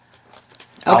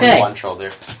Okay. One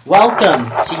shoulder. Welcome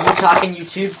to You Talking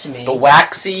YouTube to Me. The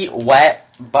waxy, wet,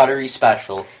 buttery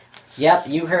special. Yep,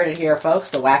 you heard it here,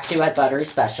 folks. The waxy, wet, buttery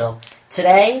special.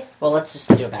 Today, well, let's just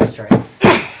do a backstory.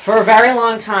 For a very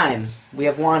long time, we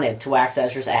have wanted to wax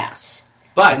Ezra's ass.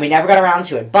 But And we never got around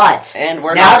to it. But And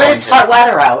we're now not that going it's to. hot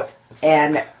weather out,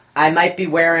 and I might be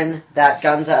wearing that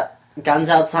Guns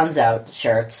Out, Suns Out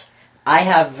shirts, I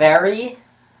have very,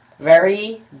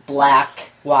 very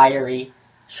black, wiry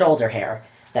shoulder hair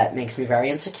that makes me very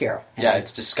insecure. And Yeah,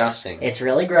 it's disgusting. it's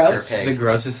really gross. You're a pig. the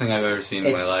grossest thing I've ever seen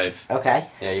in my It's- life. Okay.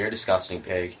 Yeah, you're a disgusting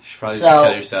pig. You should probably So- just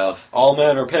kill yourself. All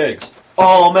men are pigs.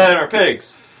 All men are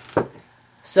pigs.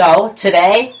 So,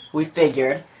 today, we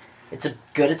figured it's as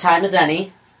good a time as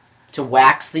any to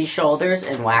wax these shoulders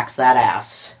and wax that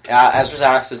ass. Ezra's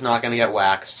ass is not going to get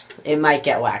waxed. It might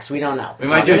get waxed. We don't know. We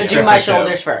might I'm do a going to do stripper my show.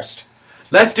 shoulders first.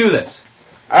 Let's do this.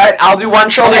 All right, I'll do one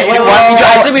shoulder. Okay, you do wait, one. wait,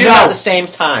 I said we do it no. at the same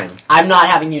time. I'm not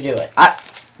having you do it.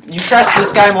 You trust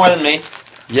this guy more than me?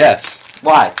 Yes.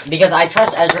 Why? Because I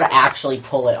trust Ezra to actually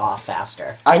pull it off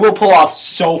faster. I will pull off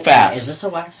so fast. Is this a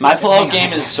wax? My Hang pull-out on, game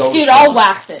hang is on. so Dude, strong. I'll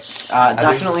wax it.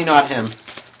 Definitely not him.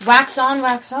 Wax on,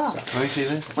 wax off. Let me see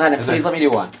this. Landon, Is please it- let me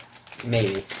do one.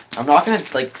 Maybe. I'm not going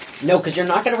to, like... No, because you're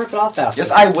not going to rip it off fast.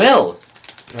 Yes, I will.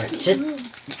 Alright,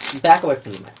 sit. Back away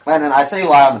from the mic. Landon, I say you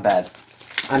lie on the bed.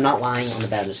 I'm not lying on the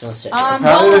bed. I'm just going to sit here. While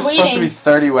Apparently we're there's supposed to be waiting.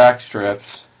 30 wax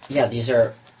strips. Yeah, these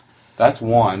are... That's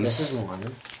one. This is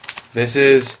one. This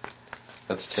is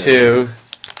That's 2,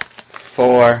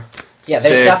 4, Yeah,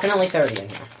 there's 6, definitely 30 in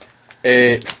here.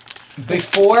 8,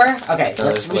 Before... Okay, No,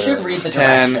 we there's should read the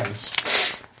 10. directions.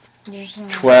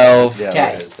 12. Yeah, Okay.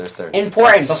 there it is. There's 30.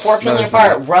 Important, before peeling there's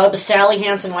apart, not. rub Sally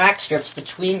Hansen wax strips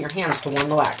between your hands to warm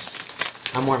the wax.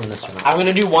 I'm warming this one up. I'm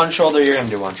going to do one shoulder, you're going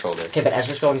to do one shoulder. Okay, but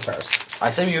Ezra's going first. I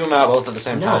say you them out both at the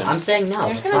same No, time. I'm saying no.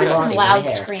 There's It's gonna be not some going in my loud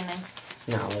hair. screaming.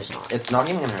 No, there's not. It's not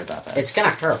even going to hurt that bad. It's gonna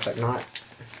hurt, but not...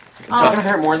 It's not going to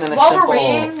hurt more than a While simple we're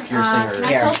waiting, piercing or can I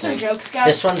Here. tell some jokes, guys?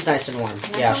 This one's nice and warm.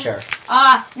 Can I Yeah, tell? sure.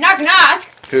 Knock knock.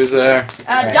 Who's there?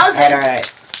 Alright, Doesn't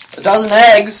alright. A dozen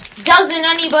eggs!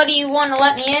 anybody want to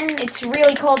let me in? It's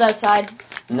really cold outside.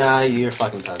 Nah, you're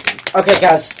fucking peasant. Okay,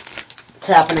 guys. It's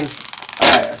happening.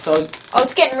 Alright, so Oh,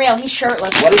 it's getting real. He's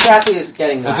shirtless. what exactly is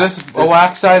getting Is waxed? this a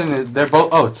wax side and they're both...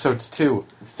 Oh, so it's 2.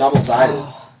 It's double-sided.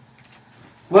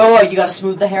 Whoa, you gotta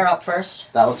smooth the hair up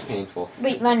first. That looks painful.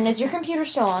 Wait, Lennon, is your computer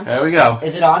still on? There we go.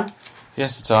 Is it on?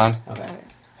 Yes, it's on. Okay.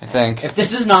 I think. If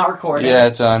this is not recorded... Yeah,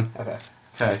 it's on. Okay.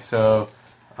 Okay, so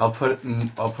I'll put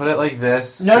it like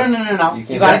this. No. You You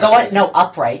can't gotta do go... that. No,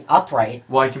 upright. Upright.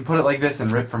 Well, I can put it like this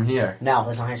and rip from here. No,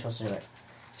 that's not how you're supposed to do it.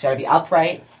 It's gotta be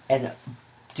upright and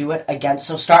do it again.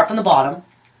 So start from the bottom,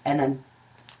 and then...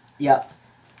 Yep.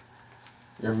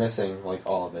 You're missing, like,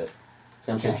 all of it. It's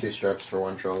going to Okay. take 2 strips for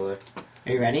one shoulder.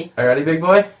 Are you ready? Are you ready, big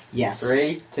boy? Yes.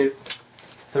 3, 2...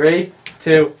 3,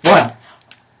 2, 1.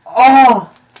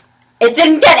 Oh! It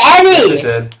didn't get Yes, any! it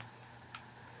did.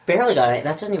 Barely got it.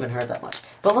 That doesn't even hurt that much.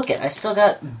 But look I still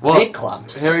got Well, big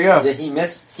clumps. Here we go. Yeah, he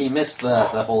missed the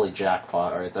holy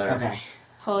jackpot right there. Okay.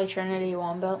 Holy Trinity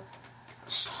Wombat.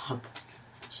 Stop.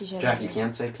 She's your Jack, you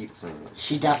can't say people's names.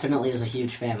 She definitely is a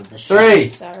huge fan of the show. 3,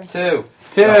 Sorry. 2.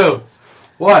 2,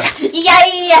 1.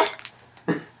 Yay!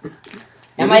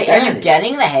 You Are didn't you get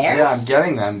getting the hairs? Yeah, I'm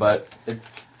getting them, but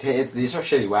It's these are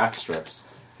shitty wax strips.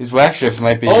 these wax strips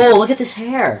might be... Oh, look at this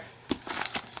hair.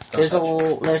 Don't There's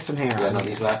touch it. some hair Yeah, on no, it.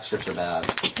 these wax strips are bad.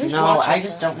 Who's No, watching I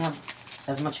just that? don't have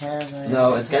as much hair as I...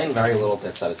 No, it's getting very little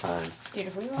bits at a time. Dude,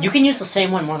 if we want- You can use the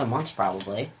same one more than once,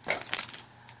 probably.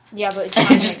 Yeah, but it's And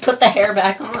not just put the hair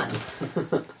back on.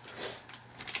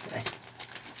 Okay.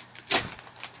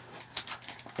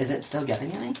 Is it still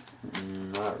getting any?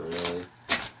 Not really.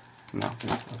 No.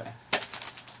 Okay.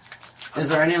 Is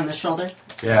there any on this shoulder?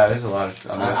 Yeah, there's a lot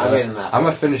of... I'm waiting that. I'm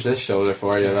gonna finish this shoulder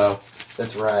for you, though.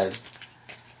 It's red.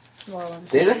 Marlins.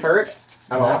 Did it hurt?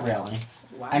 Not really.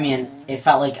 I mean, it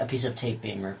felt like a piece of tape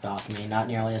being ripped off me. Not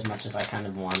nearly as much as I kind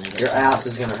of wanted it. Your ass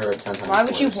is gonna hurt 10 times. Why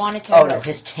would you worse. want it to Oh hurt? no,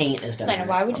 his taint is gonna Lennon, hurt.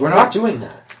 why would you? We're not doing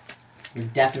that. You're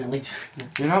definitely doing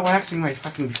it. You're not waxing my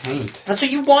fucking taint. That's what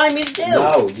you wanted me to do!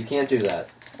 No, you can't do that.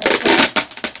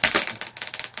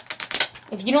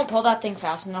 If you don't pull that thing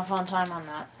fast enough on time on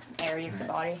that area of the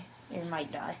body, you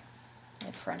might die.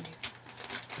 Like friend.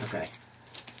 Okay.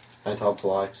 I told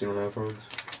Salax you don't have phones.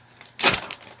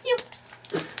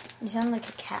 You sound like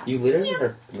a cat. You literally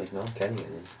are like not getting it.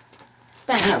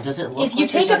 Ben, No, does it look if you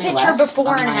like there's take a any picture less before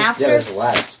on and my- after, Yeah, there's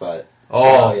less, but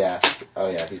Oh, yeah,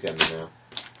 he's getting it now.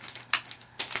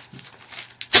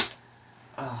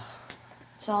 Oh,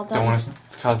 it's all don't done. want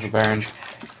to cause the burn.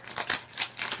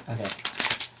 okay.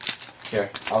 Here,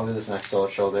 I'll do this next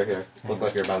shoulder here. Look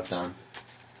like you're about done.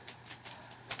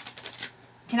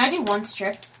 Can I do one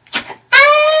strip?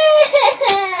 Oh,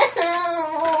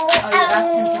 you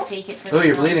asked him to fake it for Oh, the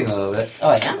you're film. bleeding a little bit. Oh,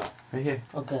 I am? Right here.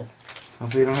 Oh, good.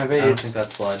 Hopefully you don't have I don't AIDS. think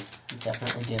that's blood. You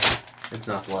definitely do. It's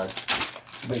not blood.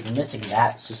 Wait, you're missing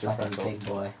that. It's just Just a fucking freckle. big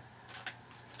boy.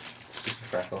 It's just a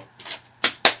freckle.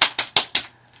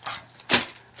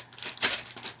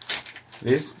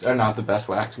 These are not the best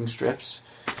waxing strips.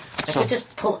 I So, could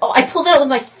just pull. Oh, I pulled it out with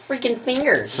my freaking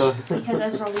fingers. so Because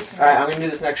Ezra loosened Alright, it. I'm gonna do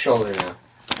this next shoulder now.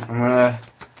 I'm gonna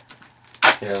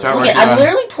Here, Start Look working at, I'm on-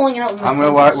 literally pulling it out with my I'm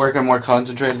gonna fingers. work on more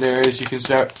concentrated areas. You can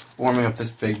start warming up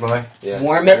this big boy. Yes,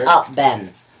 Warm sir. it up,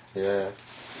 Ben. Yeah.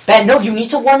 Ben, no, you need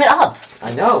to warm it up.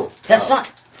 I know. That's Oh. not.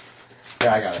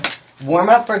 Yeah, I got it. Warm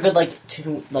it up for a good,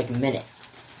 like, minute.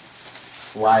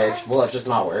 Why? Will it just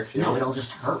not work? You No, know? it'll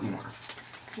just hurt more.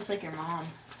 Just like your mom.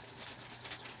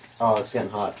 Oh, it's getting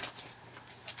hot.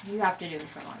 You have to do it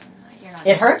for longer than that. You're not.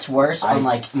 It hurts worse I- on,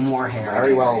 like, more hair.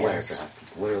 Very well aware. areas. Draft.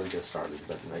 Literally just started,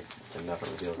 but I can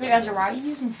definitely feel it. Wait, Ezra, why are you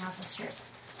using half a strip?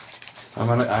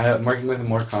 I'm working with a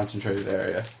more concentrated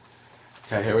area.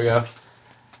 Okay, here we go.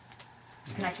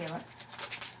 Can I feel it?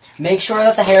 Make sure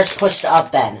that the hair is pushed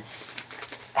up, Ben.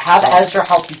 Have Ezra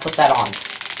help you put that on.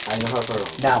 I know how to put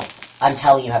it on. No, I'm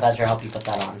telling you, have Ezra help you put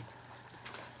that on.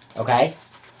 Okay?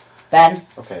 Ben,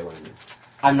 Okay, wait a minute.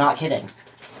 I'm not kidding.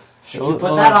 If you Hold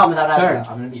put that on without Ezra, Turn.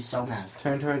 I'm gonna be so mad.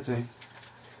 Turn towards me.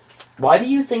 Why do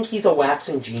you think he's a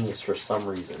waxing genius for some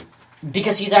reason?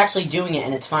 Because he's actually doing it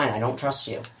and it's fine. I don't trust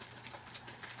you.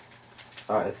 It's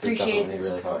Appreciate definitely the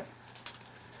really support. hot.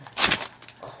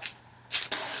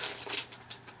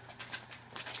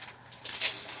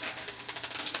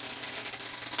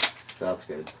 That's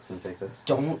good. Can you take this?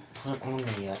 Don't put it on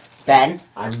me yet. Ben,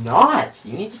 I'm not!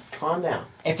 You need to calm down.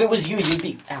 if it was you, you'd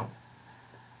be. Ow.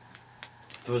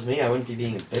 If it was me, I wouldn't be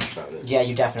being a bitch about it. Yeah,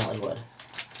 you definitely would.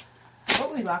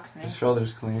 What would wax me? His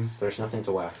shoulder's clean. There's nothing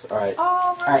to wax. Alright,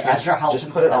 Oh, Alright, Ezra, help just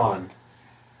him put it that on.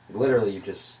 Literally, you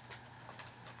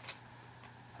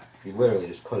literally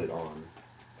just put it on.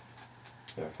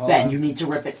 There. Ben, you need to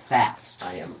rip it fast.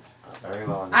 I am very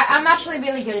well. I'm actually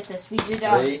really good at this. We did.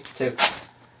 3, 2.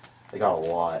 They got a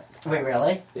lot. Wait,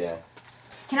 really? Yeah.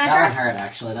 Can I That one try? hurt,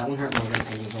 actually. That one hurt more than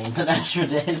any of the ones that Ezra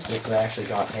did. Because I actually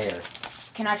got hair.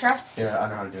 Can I try? Yeah, I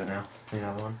know how to do it now. Need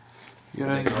another one? You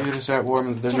gotta start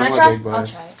warming. There's Can no I more try? big I'll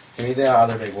boys. try it. Give me the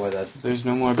other big boy that. There's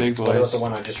no more big What about boys. the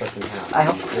one I just ripped in half? I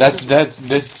hope-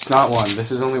 This not one.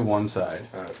 This is only one side,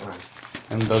 Alright, fine.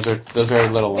 and those are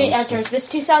little Wait, ones. Ezra, is this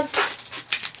two sides?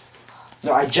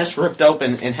 No, I just ripped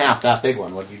open in half that big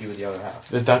one. What do you do with the other half?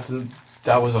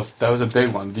 That was a big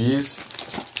one. These,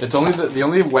 it's only the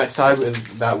only wet side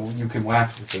that you can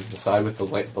wax with is the side with the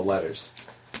letters.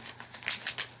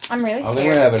 I'm really I think I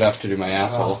scared. have enough to do my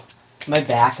asshole. My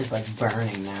back is like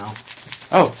burning now.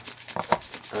 Oh,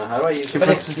 How do I use But it?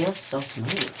 it feels so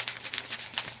smooth.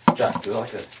 Jack, do it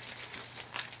like this.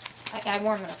 I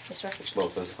warm it up this way. It's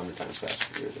both those 100 times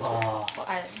faster. Oh. Well,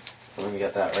 I'm gonna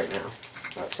get that right now.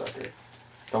 That sucker.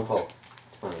 Don't pull.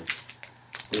 Fine.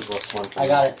 Leave us one thing. I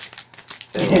got it.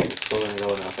 It's still gonna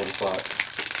go in that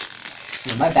same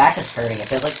spot. My back is hurting. It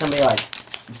feels like somebody like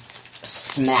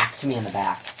smacked me in the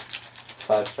back.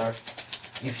 5 star.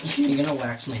 You're gonna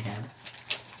wax my head.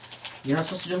 You're not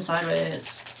supposed to do them sideways.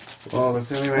 well, that's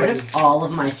the only What way. if all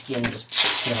of my skin just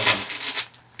killed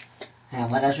him? Hang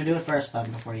on, let Ezra do it first,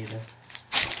 bud, before you do.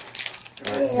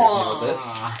 Alright, here, handle this.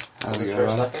 That was a This good for a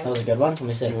one. That second. was a good one. Let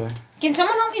me see. Yeah. can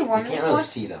someone help me You warm can't this really boy?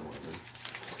 see that one.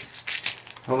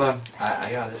 Hold on.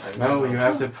 I got it. No, you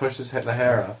have to push the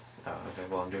hair up. Oh, okay.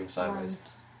 Well, I'm doing sideways.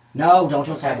 No, don't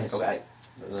do it sideways. Okay.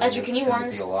 Ezra, can you warm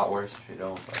It's this? gonna be a lot worse if you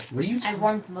don't. But What are you I talking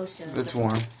warmed most of it. It's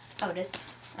warm. Oh, it is.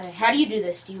 How do you do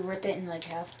this? Do you rip it in like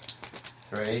half?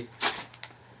 3.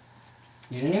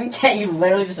 You didn't even count. You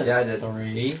literally just said Yeah, I did.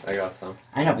 3. I got some.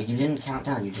 I know, but you didn't count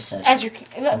down. You just said. Ezra,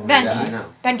 Ben, Yeah, I know.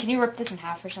 Ben, can you rip this in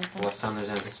half or something? Less time there's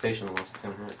anticipation, the less it's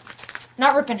gonna hurt.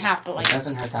 Not rip in half, but It like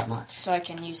doesn't hurt that much. so I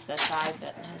can use the side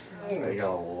that has. I got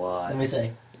a lot. Let me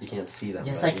see. You can't see them.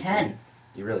 Yes, but I you can.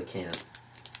 You really can't.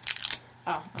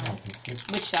 Oh, I can see.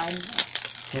 which side?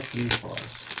 50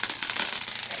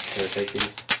 boys. Here, take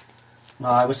these. No,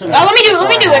 I was so. Oh, let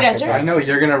me do it, Ezra. I know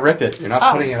you're gonna rip it. You're not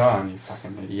Oh. putting it on, you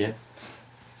fucking idiot.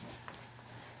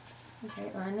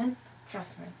 Okay, Landon,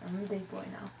 trust me, I'm a big boy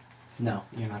now. No,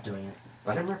 you're not doing it.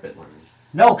 Let him rip it, Leonard.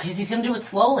 No, because he's gonna do it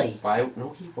slowly. Why?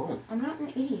 No, he won't. I'm not an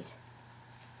idiot.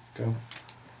 Go.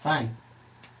 Fine.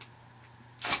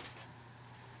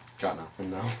 Got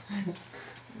nothing, no.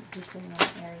 Good thing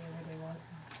that area where there was.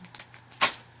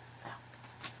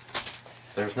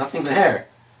 There's nothing there.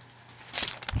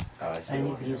 Oh, I see. I the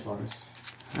need one. these ones.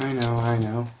 I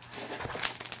know.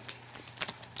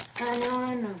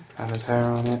 I know. Have his hair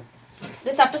on it.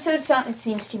 This episode it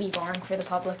seems to be boring for the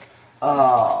public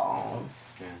Oh.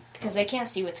 because they can't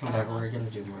see what's going Whatever, on. we're gonna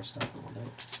do more stuff in a little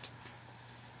bit.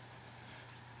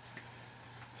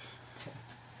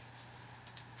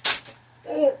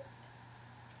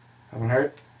 Haven't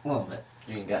hurt? A little bit.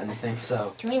 You ain't got anything,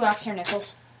 so. Can we wax her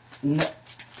nipples? No.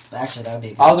 Actually, that would be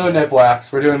a good I'll do a nip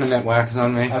wax. We're doing a nip wax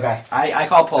on me. Okay. I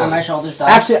call On pulling. my shoulders, done.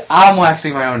 Actually, I'm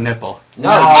waxing my own nipple. No.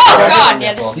 Oh, you God, don't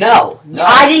yeah, nipple. this- No. No.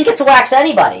 I didn't get to wax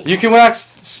anybody. You can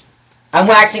wax. I'm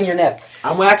waxing your nip.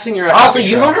 I'm waxing your Also, happy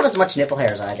you trail. don't have as much nipple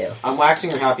hair as I do. I'm waxing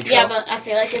your happy trail. Yeah, but I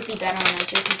feel like it'd be better on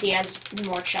Ezra because he has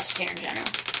more chest hair in general.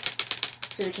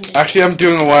 So we can just Actually, I'm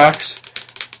doing a wax.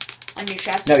 on your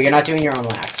chest. No, you're not doing your own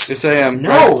wax. Yes, I am.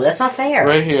 No, that's not fair.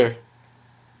 Right here.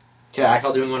 Okay, I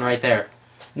call doing one right there.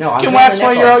 No, I'm You can doing wax the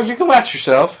while nipple. you can wax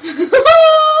yourself.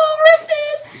 Oh,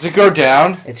 roasted! Does it go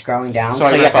down? It's growing down, So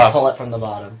I so you have rip to up. pull it from the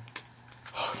bottom.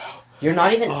 Oh no. You're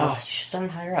not even. Oh. Oh, you should have done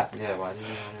higher up. Yeah, why did you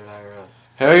want it higher up?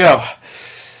 Here we go.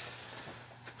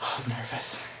 I'm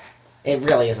nervous. It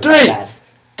really isn't 3, that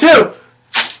 2.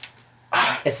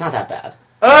 bad. It's not that bad.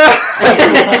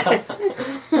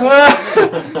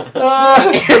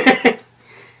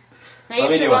 Now you Let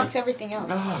have me to do wax everything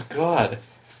else. Oh God.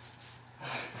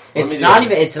 It's me do not it.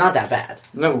 even. It's not that bad.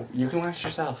 No, you can wax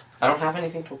yourself. I don't have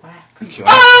anything to wax.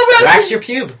 Oh, roasted! Wax your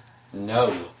pube.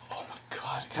 No. Oh my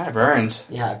God, it kind of burns.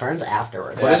 Yeah, it burns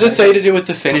afterward. What does it say to do with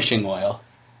the finishing oil?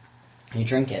 You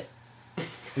drink it.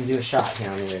 You do a shot. Here,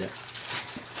 let me read it.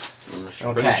 I'm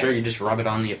Okay. pretty sure you just rub it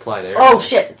on the apply there. Oh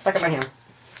shit! It's stuck in my hand.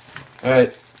 All right.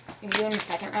 Are you doing the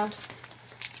second round?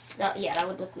 That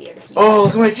would look weird if you. Oh,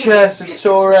 look at my chest. It's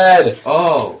so red.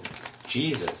 Oh,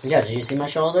 Jesus. Yeah, did you see my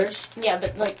shoulders? Yeah,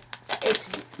 but like, it's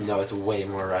No, it's way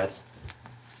more red.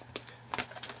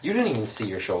 You didn't even see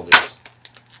your shoulders.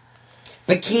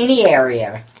 Bikini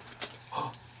area.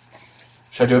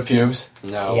 Should I do a pubes?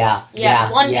 No. Yeah.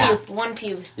 one yeah. pube, one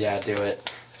pube, Yeah, do it.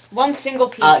 one single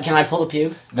pube. Can I pull the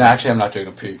pube? No, actually, I'm not doing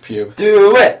a pube.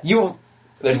 Do it! You.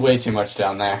 There's way too much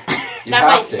down there. You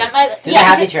have to. that might. Do the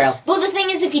happy because- trail. Well, the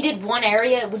thing is, if you did one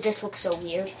area, it would just look so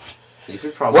weird. You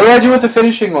could probably. What do I do with the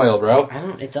finishing oil, bro? I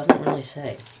don't. It doesn't really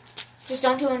say. Just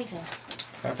don't do anything.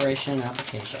 Preparation and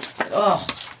application.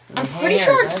 Ugh. I'm my pretty hair,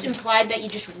 sure it's guys. implied that you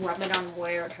just rub it on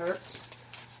where it hurts.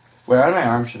 Where on my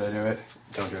arm should I do it?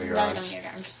 Don't do it your Not arms. on your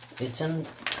arms. It's in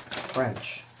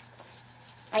French.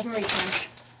 I can read French.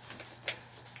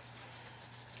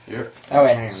 You're Oh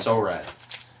wait, hang on. so red.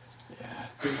 Yeah.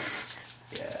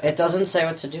 Yeah. It doesn't say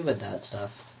what to do with that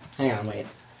stuff. Hang on, wait.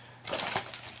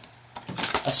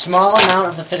 A small amount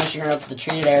of the finishing rub to the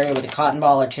treated area with a cotton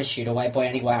ball or tissue to wipe away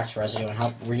any wax residue and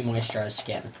help re-moisturize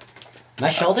skin. My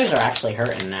shoulders are actually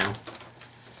hurting now.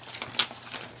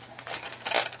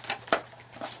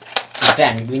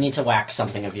 Ben, we need to wax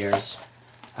something of yours.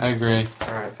 I agree.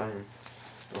 Alright, fine.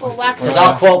 Well, wax Because is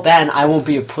I'll quote Ben, I won't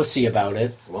be a pussy about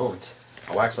it. Won't.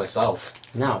 I'll wax myself.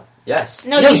 No. Yes.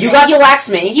 No, No, you said, got to wax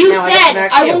me. You now I get to said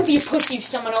wax I you. won't be a pussy if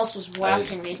someone else was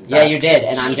waxing me. Yeah, you did,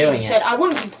 and I'm You doing said it. I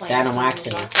wouldn't complain. Dan, if I'm someone was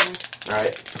waxing you. waxing me.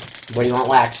 Alright. What do you want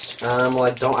waxed?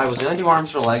 Well, I was gonna do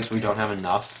arms or legs, but we don't have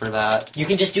enough for that. You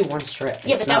can just do one strip.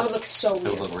 Yeah, It's but that not- would look so It would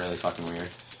weird. look really fucking weird.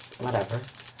 Whatever.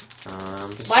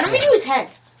 Why don't we do his head?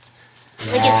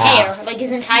 Like his hair, like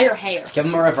his entire hair. Give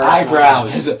him a reverse.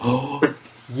 Eyebrows.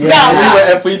 Yeah. No.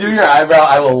 If we do your eyebrow,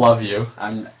 I will love you.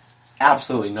 I'm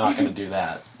absolutely not gonna do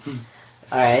that.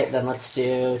 Alright, then let's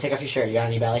do... Take off your shirt. You got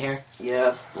any belly hair?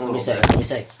 Yeah. Let me see. Let me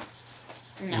see.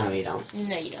 No, No, you don't.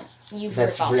 no, you don't. You've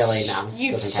That's ripped off. really no.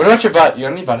 You. Doesn't What about your butt? You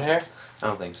got any butt hair? I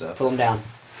don't think so. Pull him down.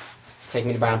 Take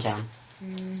me to Browntown.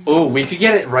 Oh, we could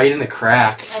get it right in the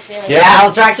crack. I feel like Yeah,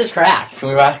 let's wax his crack. Can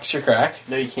we wax your crack?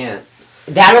 No, you can't.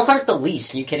 That'll hurt the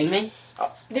least. Are you kidding me?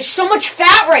 there's so much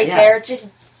fat right Yeah. there.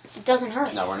 It doesn't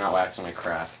hurt. No, we're not waxing my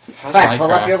crap. How's Fine, my pull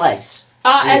crack? up your legs.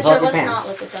 Uh, Yeah, pull Ezra, up your let's pants. not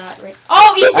look at that. Right.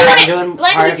 Oh, he's doing Alright, it. I'm doing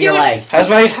Len, part he's of your doing leg.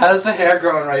 How's the hair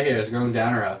growing right here? Is it growing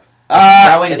down or up?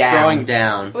 Growing it's down. growing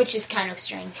down. Which is kind of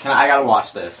strange. I gotta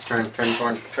watch this. Turn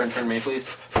me, please.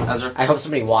 Ezra. I hope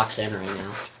somebody walks in right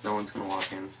now. No one's gonna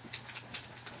walk in.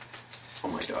 Oh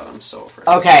my god, I'm so afraid.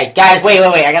 Okay, guys, wait.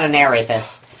 I gotta narrate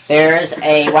this. There's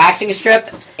a waxing strip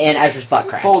in Ezra's butt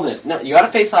crack. Fold it. No, you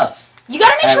gotta face us. You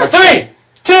gotta make Alright, sure. let's-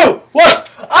 3, 2, 1.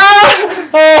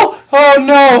 Ah! Oh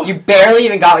no! You barely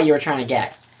even got what you were trying to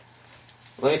get.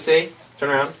 Let me see. Turn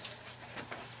around.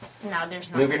 No, there's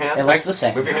not. Move your hand. It looks the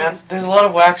same. Move your hand. There's a lot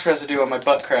of wax residue on my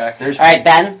butt crack. There's. Alright,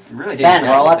 Ben. You really didn't Ben,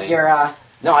 get roll up anything. your,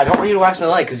 No, I don't want you to wax my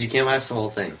leg because you can't wax the whole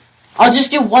thing. I'll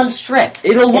just do one strip.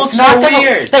 It'll look It's not so gonna...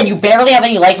 weird. Ben, you barely have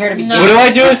any leg hair to begin No. What do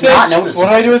I do with It's not this? noticeable. What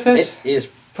do I do with this? It is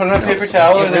Put on a paper noticeable.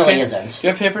 towel. It really isn't. Do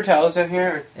you have paper towels in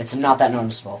here? It's not that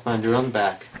noticeable. Fine, do it on the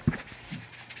back.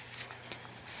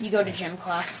 You go to gym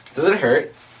class. Does it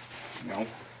hurt? No.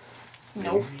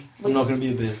 Nope. I'm not gonna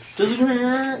be a bitch. Does it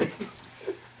hurt?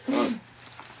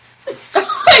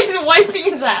 He's wiping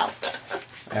his ass.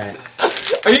 Alright.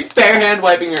 Are you bare hand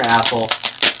wiping your asshole?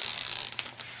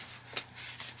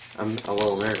 I'm a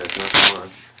little nervous, not fun.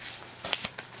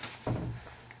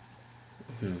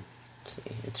 Let's see.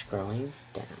 It's growing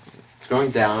down. It's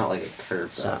going down at like a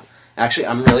curve. So. So. Actually,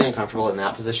 I'm really uncomfortable in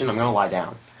that position. I'm gonna lie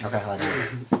down. Okay, lie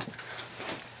down.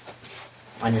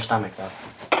 On your stomach, though.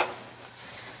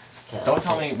 Okay, Don't let's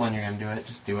tell see. me when you're gonna do it.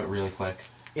 Just do it really quick.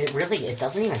 It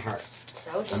doesn't even hurt.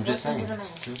 So just I'm just listen saying. to the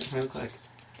Just man. do it really quick.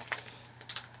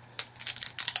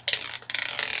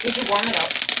 Did you warm it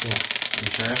up?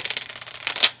 You sure?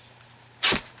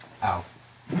 Ow.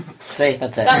 See,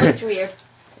 that's it. That looks weird.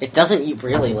 It doesn't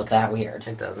really look that weird.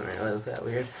 It doesn't really look that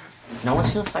weird. No one's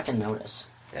gonna fucking notice.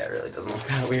 Yeah, it really doesn't look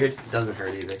that weird. It doesn't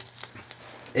hurt either.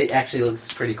 It actually looks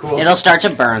pretty cool. It'll start to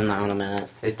burn, though, in a minute.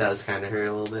 It does kind of hurt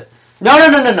a little bit. No.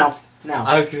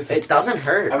 I was gonna say. It doesn't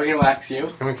hurt. Are we gonna wax you?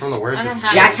 Coming from the words I don't of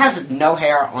have Jack has no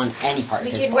hair on any part We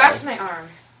of his could body. wax my arm.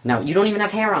 No, you don't even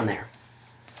have hair on there.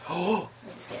 Oh,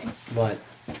 I'm just kidding. What?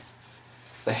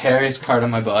 the hairiest part of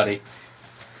my body.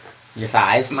 Your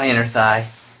thighs? My inner thigh.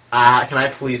 Can I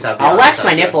please have the I'll honor wax touch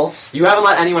my you? nipples. You haven't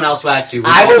let anyone else wax you.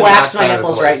 I will We've wax all my better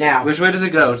nipples boys. right now. Which way does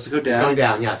it go? Does it go It's down? going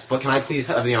down, yes. But can I please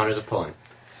have the honors of pulling?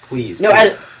 Please. No,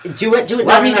 please. do it.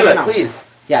 Let me do it, no. please.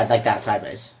 Yeah, like that,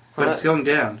 sideways. But it's going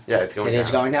down. Yeah, it's going It down.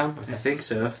 is going down? I think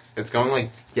so. It's going like,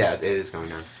 yeah, it is going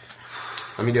down.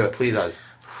 Let me do it, please, Oz.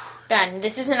 Ben,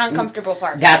 this is an uncomfortable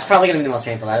part. That's probably going to be the most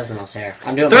painful. That is the most hair.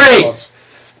 I'm doing 3! my nipples.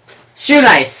 Shoe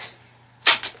nice!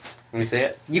 Let me see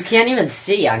it. You can't even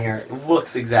see on your... It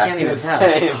looks exactly Can't the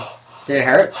even tell. same. Did it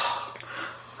hurt?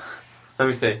 Let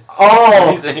me see. Let me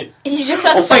Oh! see. He just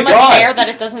has Oh so my much God. hair that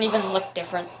it doesn't even look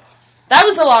different. That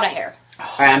was a lot of hair.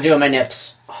 Alright, I'm doing my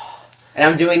nips. And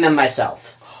I'm doing them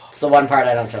myself. It's the one part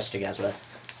I don't trust you guys with.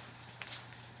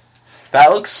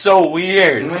 That looks so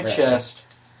weird. In my Right. chest.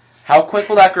 How quick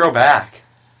will that grow back?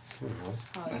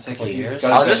 That's like Couple if you years.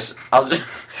 got I'll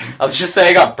a- just say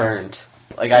I got burned.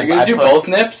 Like Are you gonna do put- both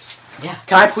nips? Yeah.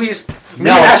 Can I please? No. Me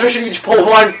and Ezra should each pull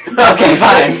one. Okay,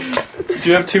 fine. Do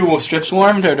you have two strips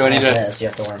warmed, or do I need to? Yes, you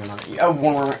have to warm another.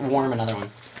 Warm another one.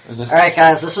 Is this? All right,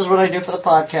 guys, this is what I do for the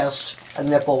podcast: a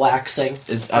nipple waxing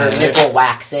or nipple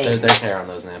waxing. There's hair on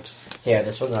those nips. Here,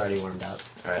 this one's already warmed up.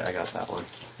 All right, I got that one.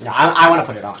 No, I want to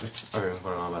put it on. Okay,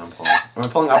 put it on, but I'm pulling. Am I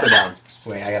pulling up or down?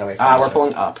 Wait, I gotta wait. For We're this.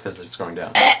 pulling up because it's going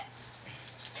down.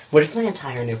 What if my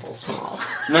entire nipples come off?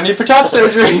 No need for top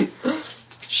surgery.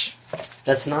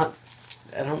 That's not.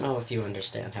 I don't know if you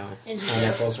understand how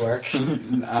nipples work.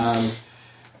 Nipples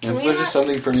we are not- just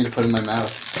something for me to put in my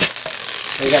mouth.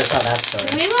 You gotta tell that story.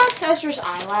 Can we wax Ezra's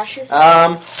eyelashes?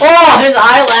 Oh, his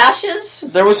eyelashes!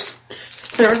 There was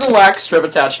a wax strip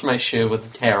attached to my shoe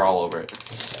with hair all over it.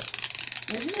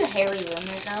 This is a hairy room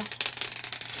right now.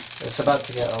 It's about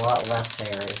to get a lot less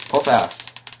hairy. Pull fast.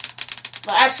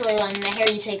 But actually, when the hair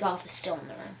you take off is still in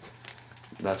the room.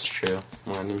 That's true.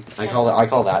 I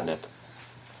call that nip.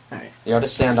 Alright. You have to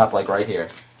stand up like right here.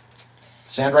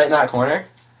 Stand right in that corner.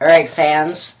 Alright,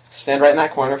 fans. Stand right in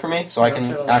that corner for me, so I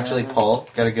can actually pull.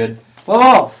 Get a good,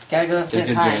 Whoa! Gotta go at the get a same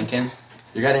good time. yank in.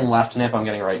 You're getting left nip. I'm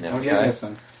getting right nip. I'm getting Okay. this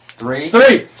one. 3,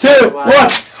 3, 2, 1.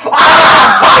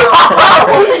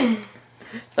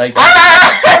 Like They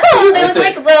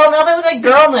look like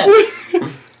girl nips.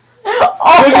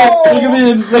 Look at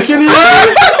me! Look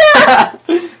at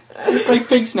me! Like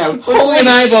pig snouts. Holy An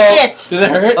eyeball. shit! Did it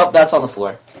hurt? Oh, that's on the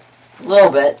floor. A little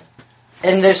bit.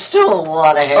 And there's still a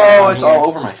lot of hair. Oh, on it's here. all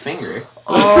over my finger.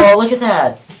 Oh, look at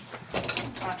that.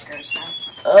 That's gross,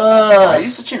 man. Why are you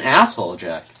such an asshole,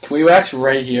 Jack? Can we wax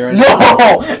right here? No!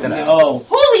 No.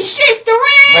 Holy shit, the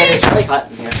Wait, ring! it's really hot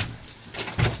in here.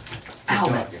 Ow,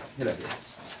 man. Get up here.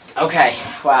 Okay,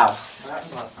 wow.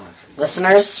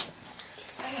 Listeners,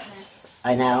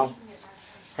 I now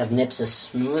have nips as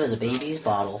smooth as a baby's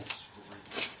bottle.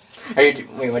 Wait,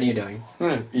 what are you doing?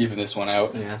 Even this one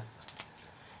out. Yeah.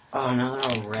 Oh, no,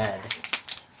 they're all red.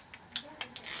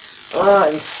 Oh,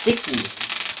 and sticky.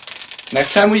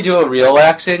 Next time we do a real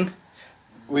waxing,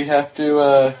 we have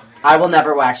to, I will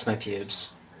never wax my pubes.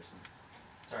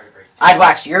 I'd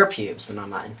wax your pubes, but not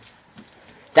mine.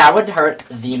 That would hurt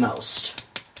the most.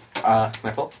 Can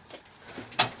I pull?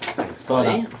 Thanks, Pull it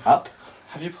buddy. Up.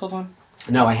 have you pulled one?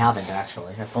 No, I haven't,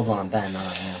 actually. I pulled one on Ben,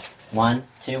 not on you. 1,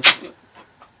 2.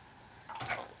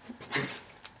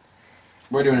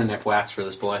 We're doing a nip wax for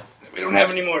this boy. We don't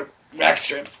have any more wax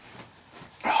strip.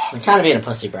 I'm kind of being a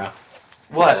pussy, bro.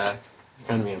 What?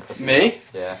 Couldn't be a pussy. Me?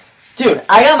 Yeah. Dude,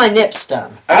 I got my nips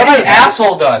done. I got my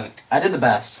asshole done. I did the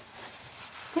best.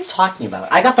 What are you talking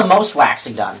about? I got the most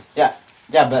waxing done. Yeah,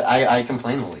 but I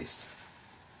complain the least.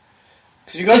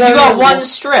 Because you Because you got one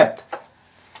strip.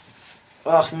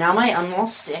 Ugh, now I'm all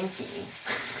stinky.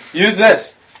 Use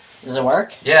this. Does it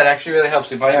work? Yeah, it actually really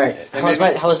helps. If I,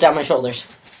 Alright, hose down my shoulders.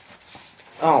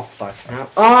 Oh, fuck. No.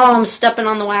 Oh, I'm stepping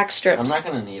on the wax strips. I'm not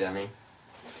gonna need any.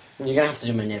 You're gonna have to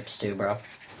do my nips too, bro.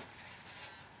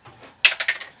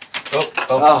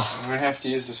 Oh. I'm gonna have to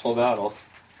use this whole bottle.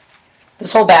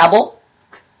 This whole babble?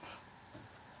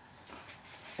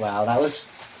 Wow, that was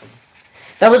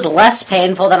less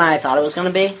painful than I thought it was gonna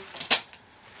be.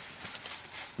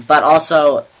 But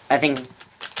also, I think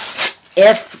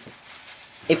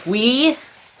if we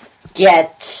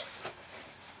get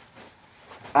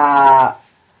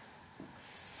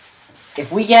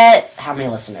how many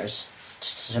listeners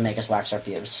to make us wax our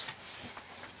pubes?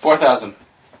 4,000.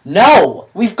 No,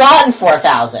 we've gotten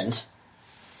 4,000.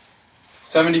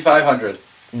 7,500.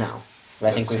 No, but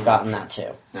I think we've gotten that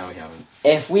too. No, we haven't.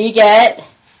 If we get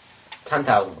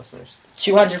 10,000 listeners.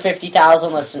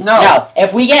 250,000 listeners. No.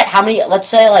 If we get how many? Let's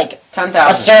say like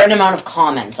 10,000. a certain amount of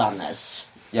comments on this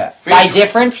Yeah. by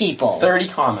different people. 30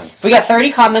 comments. If we get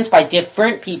 30 comments by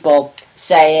different people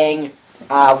saying,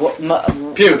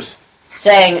 Pubes.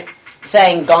 saying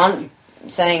down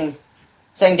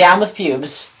with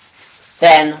pubes,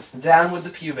 then Down with the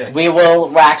pubic. we will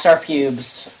wax our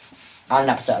pubes on an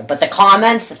episode. But the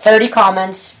comments, 30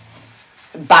 comments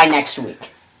by next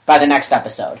week, by the next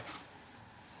episode.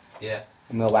 Yeah.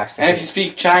 And we'll wax the And if you pubes.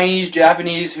 speak Chinese,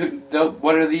 Japanese,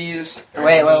 what are these?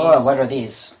 Wait, what are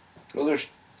these? Well, there's.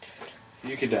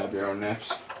 You could dab your own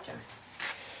nips.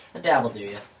 A dabble, do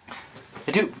you?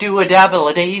 Do a dabble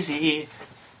a daisy.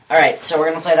 Alright, so we're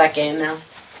gonna play that game now?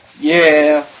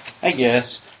 Yeah, I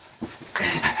guess.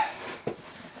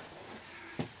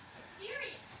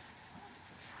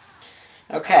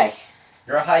 Okay.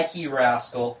 You're a high-key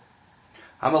rascal.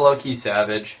 I'm a low-key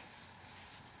savage.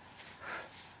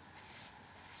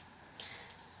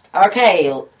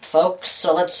 Okay, folks,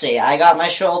 so let's see. I got my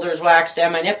shoulders waxed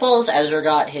and my nipples. Ezra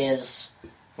got his...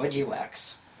 What'd you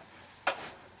wax?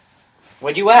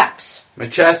 What'd you wax? My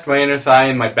chest, my inner thigh,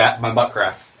 and my butt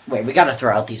crack. Wait, we gotta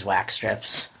throw out these wax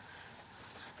strips.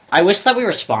 I wish that we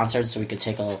were sponsored so we could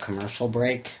take a little commercial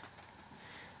break.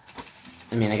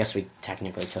 I mean, I guess we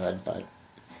technically could, but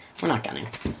we're not gonna.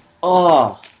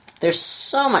 Oh, there's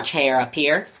so much hair up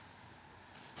here.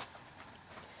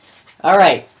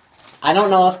 Alright. I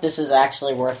don't know if this is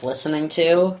actually worth listening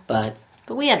to, but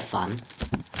we had fun.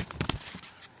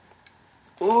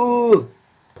 Ooh.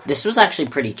 This was actually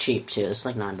pretty cheap, too. It's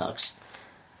like $9.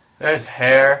 There's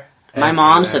hair. My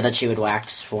mom said that she would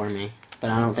wax for me,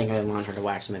 but I don't think I want her to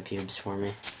wax my pubes for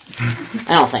me. I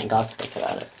don't think. I'll have to think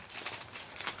about it.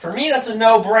 For me, that's a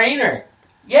no-brainer.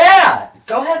 Yeah!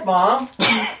 Go ahead, Mom.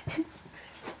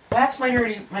 Wax my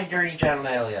dirty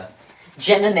genitalia.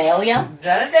 Genitalia?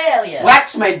 Genitalia.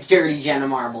 Wax my dirty Jenna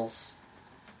marbles.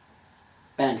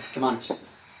 Ben, come on.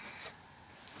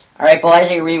 Alright, boys,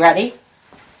 are we ready?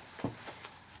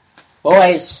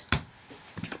 Boys,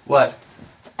 What?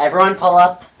 everyone pull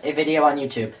up a video on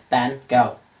YouTube. Ben,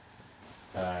 go.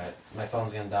 Alright, my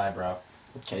phone's gonna die, bro.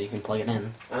 Okay, you can plug it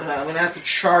in. I'm gonna have to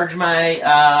charge my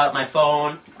my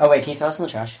phone. Oh, wait, can you throw this in the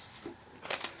trash?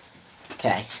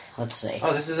 Okay, let's see.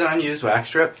 Oh, this is an unused wax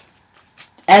strip.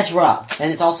 Ezra,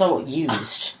 and it's also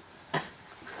used.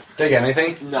 Did I get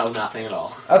anything? No, nothing at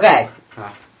all. Okay.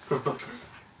 Huh.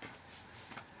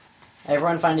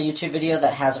 Everyone find a YouTube video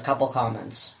that has a couple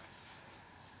comments.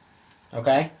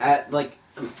 Okay? Like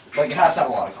it has to have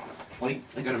a lot of comments. Like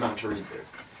a good amount to read through.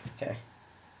 Okay.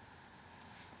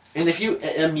 And if you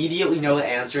immediately know the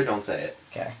answer, don't say it.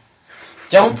 Okay.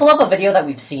 Don't pull up a video that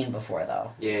we've seen before,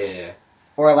 though. Yeah.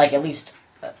 Or, like, at least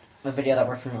a video that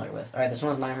we're familiar with. Alright, this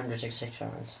one has 966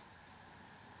 comments.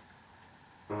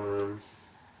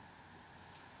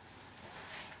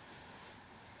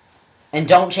 And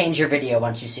don't change your video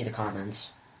once you see the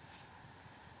comments.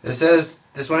 This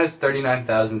one has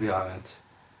 39,000 comments.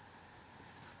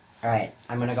 Alright,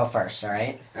 I'm gonna go first,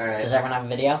 alright? Alright. Does everyone have a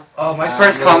video? Oh, my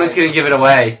first comment's gonna give it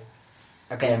away.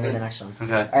 Okay, then read the next one.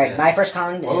 Okay. Alright, Yeah. my first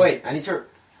comment is... Oh wait, I need to.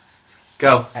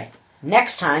 Go.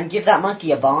 Next time, give that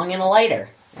monkey a bong and a lighter.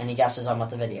 And he guesses on what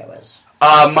the video is.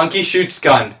 Monkey shoots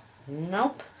gun.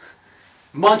 Nope.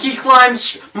 Monkey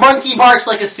climbs. Monkey barks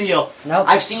like a seal. Nope.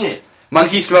 I've seen it.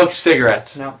 Monkey smokes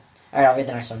cigarettes. Nope. Alright, I'll read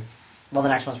the next one. Well, the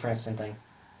next one's pretty much the same thing.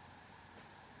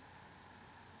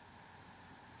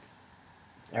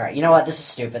 Alright, you know what? This is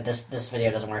stupid. This video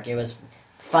doesn't work. It was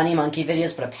funny monkey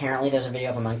videos, but apparently there's a video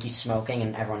of a monkey smoking,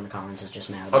 and everyone in the comments is just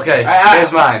mad about Okay, Ah!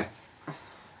 here's mine.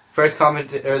 First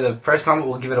comment, or the first comment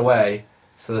will give it away.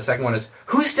 So the second one is,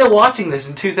 who's still watching this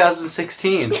in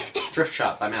 2016? Thrift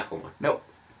Shop by Macklemore.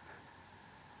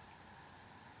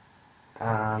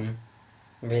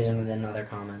 Read another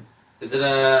comment. Is it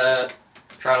a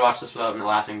try to watch this without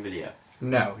laughing video?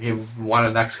 No. You want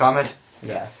a next comment?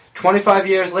 Yeah. 25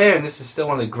 years later, and this is still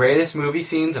one of the greatest movie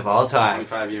scenes of all time.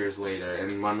 25 years later,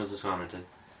 and when was this commented?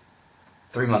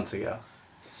 3 months ago.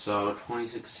 So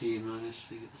 2016 minus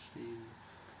 16,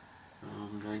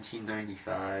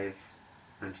 1995,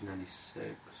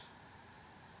 1996.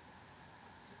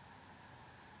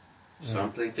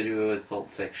 Something to do with Pulp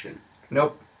Fiction.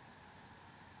 Nope.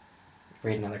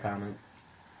 Read another comment.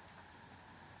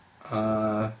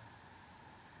 Do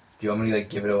you want me to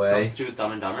give it away? Something to do with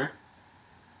Dumb and Dumber.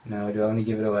 No, do I want to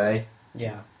give it away?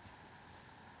 Yeah.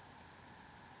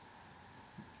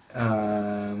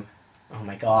 Oh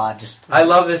my god, just... I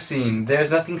love this scene.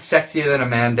 There's nothing sexier than a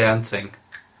man dancing.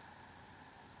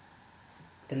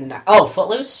 Oh,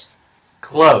 Footloose?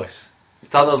 Close.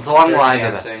 It's along the Dirty lines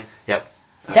of that. Dancing. Yep.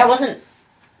 That wasn't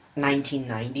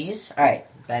 1990s? Alright,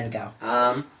 better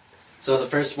go. So the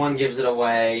first one gives it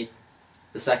away.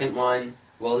 The second one,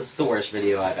 well, this is the worst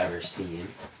video I've ever seen.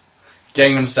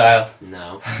 Gangnam Style.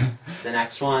 No. The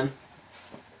next one,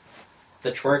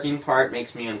 the twerking part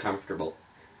makes me uncomfortable.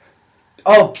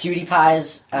 Oh,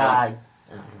 PewDiePie's, No.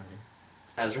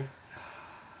 Ezra?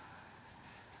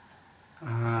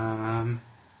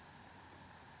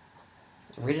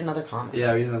 Read another comment.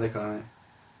 Yeah, read another comment.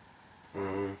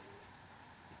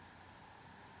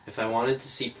 If I wanted to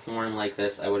see porn like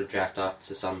this, I would have jacked off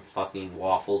to some fucking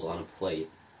waffles on a plate.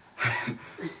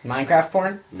 Minecraft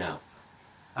porn? No.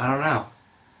 I don't know.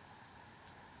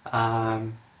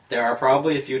 There are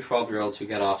probably a few 12-year-olds who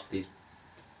get off to these...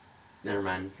 Never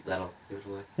mind, that'll give it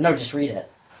away. No, just read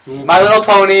it. My Little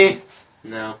Pony.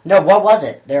 No. No, what was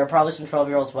it? There are probably some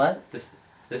 12-year-olds what? This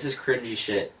is cringy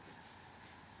shit.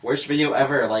 Worst video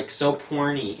ever, so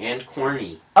porny and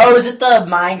corny. Oh, is it the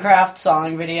Minecraft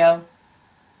song video?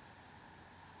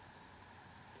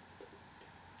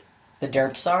 The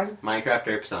Derp song? Minecraft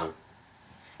Derp song.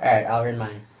 Alright, I'll read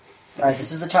mine. Alright,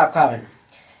 this is the top comment.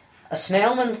 A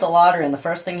snail wins the lottery and the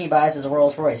first thing he buys is a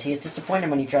Rolls Royce. He is disappointed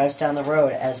when he drives down the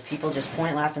road as people just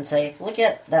point, laugh, and say, "Look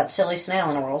at that silly snail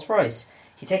in a Rolls Royce."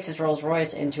 He takes his Rolls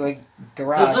Royce into a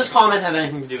garage. Does this comment have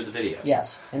anything to do with the video?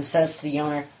 Yes, and says to the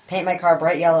owner, "Paint my car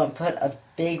bright yellow and put a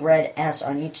big red S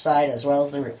on each side as well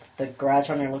as the roof." The garage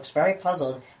owner looks very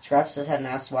puzzled, scratches his head and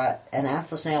asks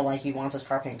the snail why he wants his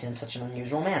car painted in such an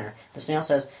unusual manner. The snail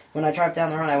says, "When I drive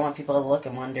down the road, I want people to look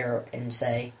and wonder and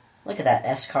say, 'Look at that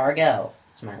S car go.'"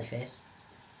 Smiley face.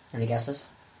 Any guesses?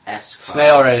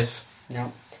 Snail race.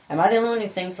 No. Am I the only one who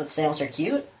thinks that snails are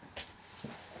cute?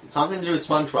 Something to do with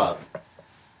SpongeBob.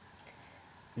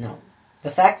 No. The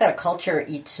fact that a culture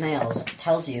eats snails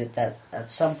tells you that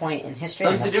at some point in history...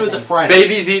 Something to do with the French.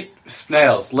 Babies eat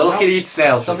snails. Little kid eats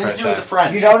snails for Something the to first do with time. the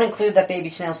French. You don't include that baby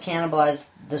snails cannibalize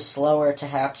the slower to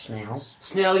hatch snails.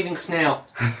 Snail eating snail.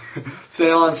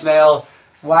 Snail on snail.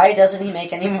 Why doesn't he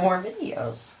make any more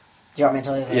videos? Do you want me to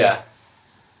tell you that? Yeah.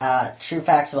 True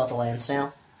facts about the land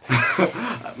snail.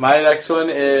 My next one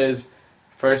is...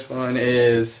 First one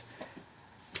is...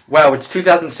 Wow, it's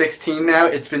 2016 now.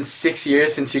 It's been 6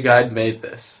 years since you guys made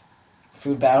this.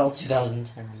 Food Battle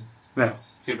 2010. No.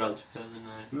 Food Battle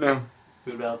 2009. No.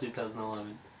 Food Battle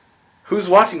 2011. Who's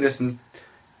watching this in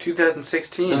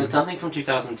 2016? So it's something from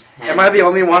 2010. Am I the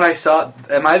only one I saw?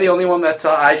 Am I the only one that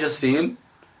saw I Justine?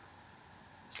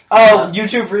 Oh,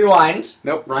 YouTube Rewind.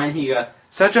 Nope. Ryan Higa.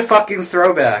 Such a fucking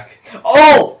throwback.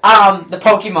 Oh, the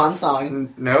Pokemon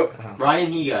song. Nope. Ryan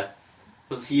Higa.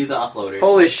 Was he the uploader?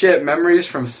 Holy shit, memories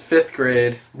from 5th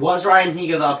grade. Was Ryan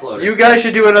Higa the uploader? You guys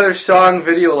should do another song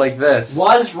video like this.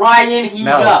 Was Ryan Higa?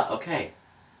 No. Okay.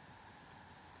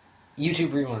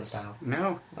 YouTube Rewind style.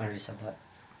 No. I already said that.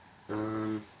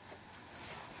 Oh,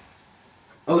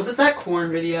 was it that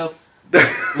corn video?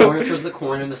 Orange was the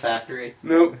corn in the factory.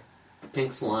 Nope. The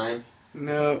pink slime.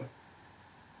 No.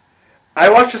 I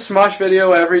watch a Smosh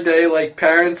video every day,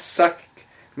 parents suck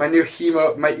my new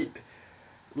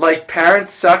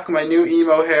parents suck my new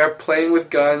emo hair, playing with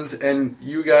guns, and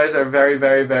you guys are very,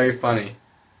 very, very funny.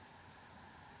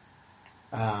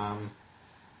 Let's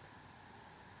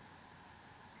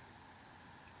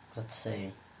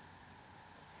see.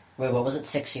 Wait, what was it?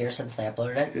 6 years since they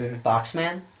uploaded it? Yeah.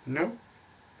 Boxman? No.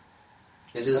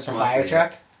 Is it With a the Smosh fire video?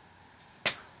 truck?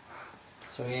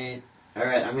 Sweet.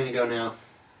 Alright, I'm gonna go now.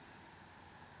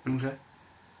 Okay.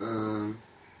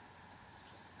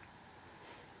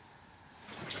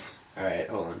 Alright,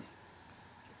 hold on.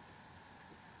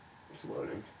 It's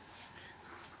loading.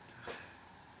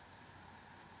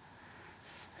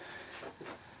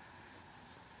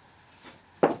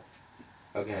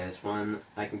 Okay, this one,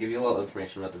 I can give you a little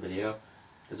information about the video.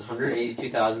 There's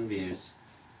 182,000 views.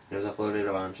 It was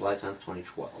uploaded on July 10th,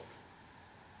 2012.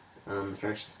 The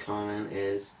first comment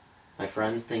is, my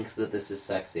friend thinks that this is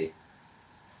sexy.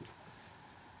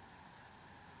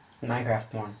 Minecraft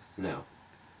porn. No.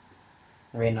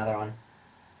 Read another one.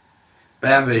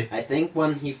 Bambi. I think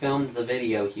when he filmed the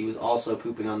video, he was also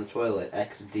pooping on the toilet.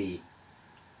 XD.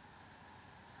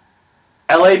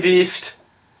 LA Beast.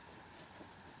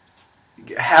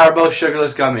 Haribo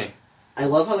Sugarless Gummy. I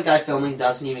love how the guy filming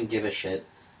doesn't even give a shit.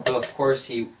 So of course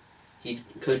he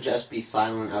could just be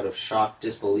silent out of shocked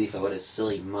disbelief at what his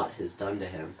silly mutt has done to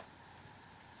him.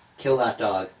 Kill that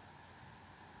dog.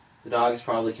 The dog is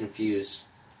probably confused.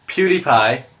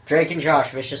 PewDiePie. Drake and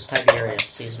Josh, Vicious Tiberius,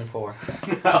 Season 4.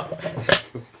 No.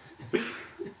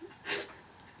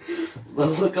 The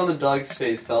look on the dog's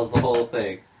face tells the whole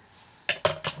thing.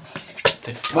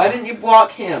 Why didn't you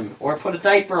block him or put a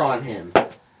diaper on him?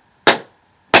 I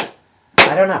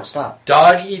don't know, stop.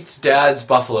 Dog eats dad's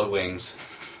buffalo wings.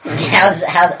 has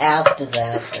ass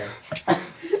disaster.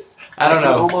 I don't can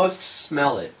know. Almost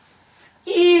smell it.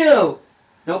 Ew.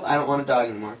 Nope, I don't want a dog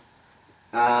anymore.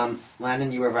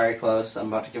 Landon, you were very close. I'm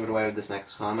about to give it away with this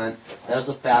next comment. That was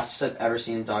the fastest I've ever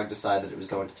seen a dog decide that it was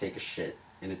going to take a shit,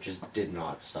 and it just did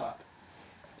not stop.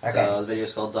 Okay. So the video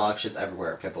is called Dog Shits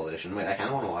Everywhere, Pitbull Edition. Wait, I kind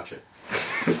of want to watch it.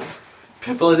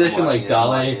 Pitbull edition, I'm like watching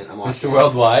Dale, it, I'm watching Mr. it.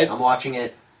 Worldwide. I'm watching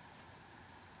it.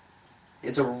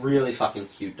 It's a really fucking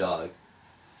cute dog.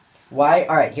 Why?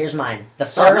 Alright, here's mine. The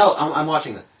Sorry, first... no, I'm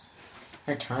watching this.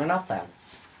 Here, turn it up then.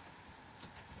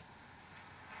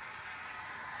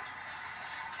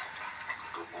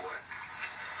 Good boy.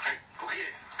 Hey, go get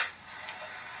it.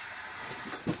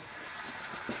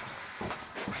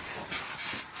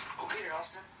 Go get it,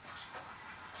 Austin.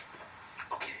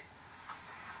 Go get it.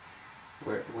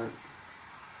 Where?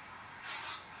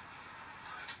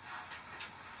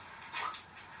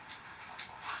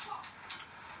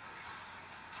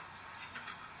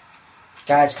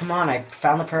 Guys, come on, I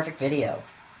found the perfect video.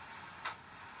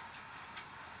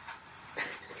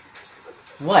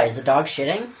 What, is the dog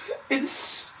shitting?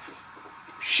 It's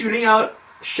shooting out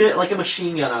shit like a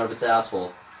machine gun out of its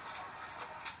asshole.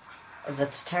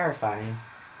 That's terrifying.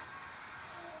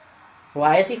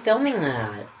 Why is he filming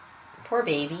that? Poor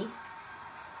baby.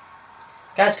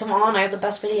 Guys, come on, I have the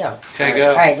best video. Okay,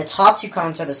 go. Alright, the top two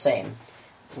comments are the same.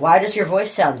 Why does your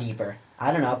voice sound deeper?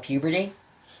 I don't know, puberty?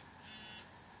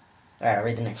 Alright, I'll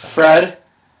read the next one. Fred.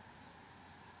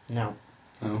 No.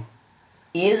 Oh.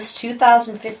 Is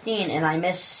 2015 and I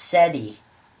miss SETI.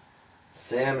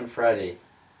 Sam and Freddy.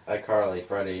 iCarly,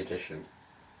 Freddy edition.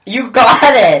 You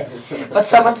got it! But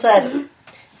someone said,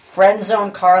 friend zone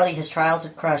Carly, his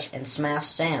childhood crush, and smash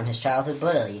Sam, his childhood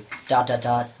bully. ...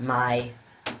 My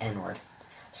N-word.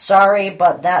 Sorry,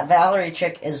 but that Valerie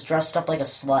chick is dressed up like a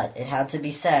slut. It had to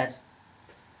be said.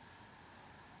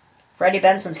 Freddie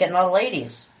Benson's getting all the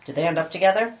ladies. Did they end up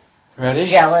together? Ready?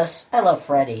 Jealous. I love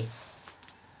Freddie.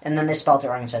 And then they spelled it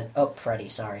wrong and said, oh, Freddie,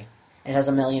 sorry. It has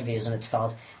 1 million views and it's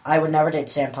called, I would never date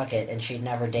Sam Puckett and she'd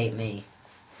never date me.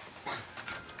 Not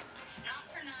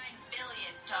for $9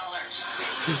 billion.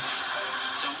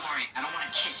 Don't worry, I don't want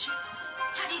to kiss you.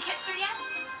 Have you kissed her yet?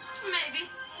 Maybe.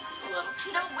 A little.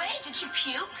 No way. Did you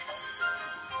puke?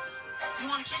 You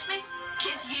want to kiss me?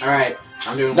 Kiss you? Alright,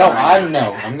 I'm doing No, one right I now.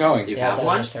 know. I'm going. You Yeah, have it's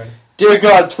one? Ezra's turn. Dear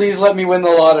God, please let me win the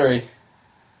lottery.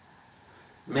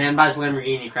 Man buys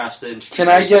Lamborghini across the inch. Can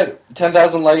I get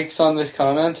 10,000 likes on this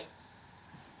comment?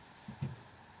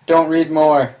 Don't read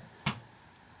more.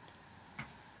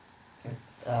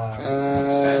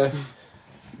 Guys,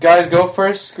 go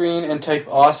first screen and type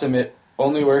awesome. It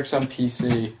only works on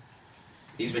PC.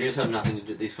 These videos have nothing to do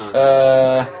with these comments.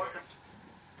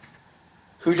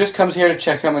 Who just comes here to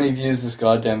check how many views this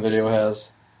goddamn video has?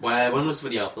 When was the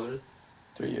video uploaded?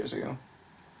 3 years ago.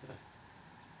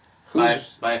 By, Who's...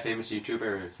 by a famous YouTuber,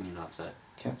 or can you not say?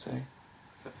 Can't say.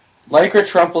 Like or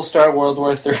Trump will start World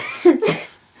War III.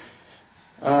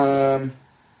 I'm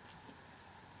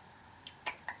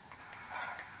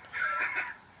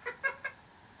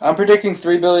predicting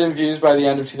 3 billion views by the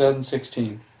end of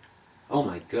 2016. Oh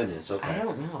my goodness, I okay.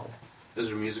 don't know. Is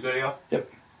it a music video?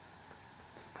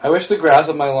 I wish the grass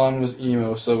on my lawn was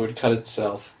emo so it would cut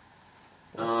itself.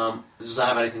 Does that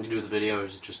have anything to do with the video, or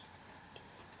is it just...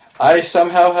 I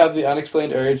somehow have the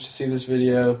unexplained urge to see this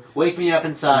video Wake me up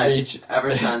inside. reach,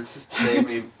 Ever since Save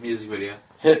Me music video.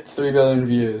 hit 3 billion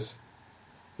views.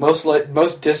 Most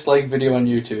disliked video on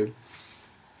YouTube.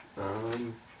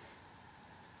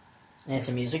 And it's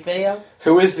a music video?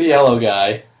 Who is the yellow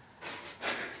guy?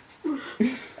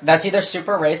 That's either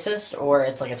super racist or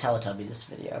it's like a Teletubbies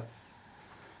video.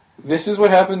 This is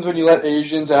what happens when you let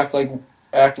Asians act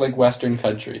like Western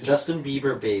countries. Justin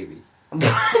Bieber baby.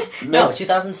 No,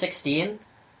 2016.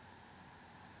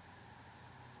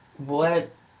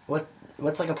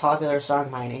 What's like a popular song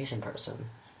by an Asian person?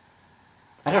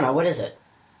 I don't know. What is it?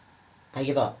 I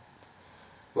give up.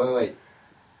 Wait.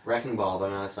 Wrecking Ball by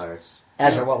Miley Cyrus.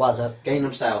 Ezra, what was it?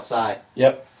 Gangnam Style, Psy.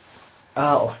 Yep.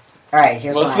 Oh, all right.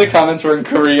 Here's Most of mine. the comments were in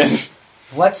Korean.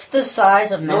 What's the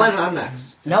size of No, Matt's? I'm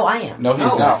next. No, I am. No,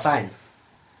 he's Oh, not. Fine.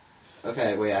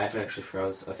 Okay, wait, I actually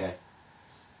froze. Okay.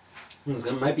 This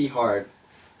might be hard.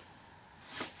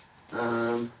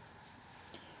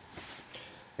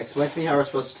 Explain to me how we're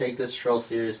supposed to take this troll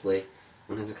seriously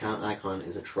when his account icon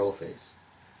is a troll face.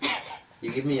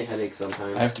 You give me a headache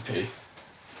sometimes. I have to pee.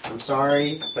 I'm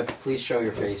sorry, but please show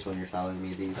your face when you're telling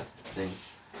me these things.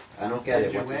 I don't get Did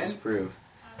it. you What does win? this prove?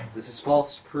 This is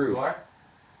false proof.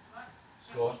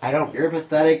 Score? I don't. You're a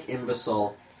pathetic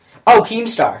imbecile. Oh,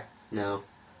 Keemstar. No.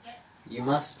 You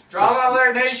must... Draw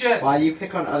Alert Nation! Why do you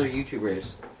pick on other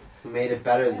YouTubers who made it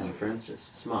better than you? For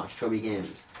instance, Smosh, Chobi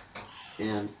Games,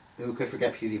 and who could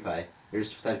forget PewDiePie? You're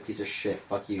just a pathetic piece of shit.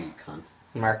 Fuck you, you cunt.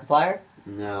 Markiplier.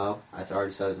 No, I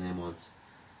already said his name once.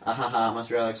 Ahaha, must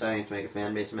be rather exciting to make a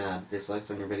fan base mad.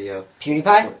 Dislikes on your video.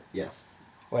 PewDiePie. Yes.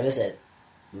 What is it?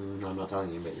 No, I'm not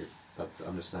telling you, but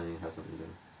I'm just saying it has something to do.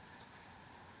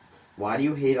 Why do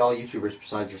you hate all YouTubers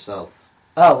besides yourself?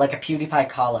 Oh, like a PewDiePie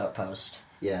call-out post.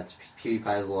 Yeah, it's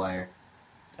PewDiePie's a liar.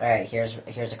 All right, here's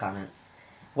a comment.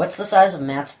 What's the size of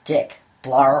Matt's dick?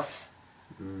 Blarf.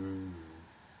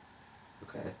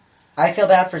 Okay. I feel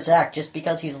bad for Zach. Just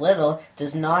because he's little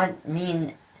does not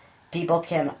mean people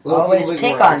can Little always people, big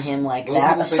pick world. on him like Little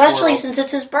that, people, big especially world. since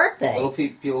it's his birthday. Little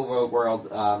People World,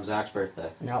 Zach's birthday.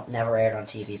 Nope, never aired on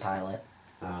TV pilot.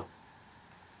 Oh.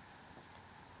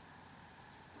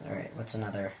 All right, what's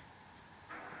another?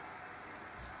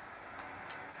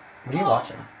 What are you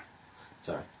watching?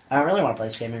 Sorry. I don't really want to play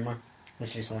this game anymore.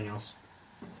 Let's do something else.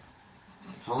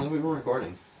 How long have we been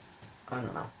recording? I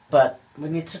don't know, but we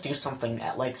need to do something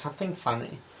like something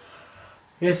funny.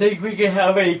 You think we can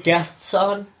have any guests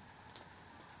on?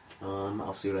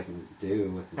 I'll see what I can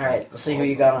do. All right, let's see who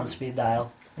you got on speed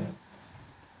dial.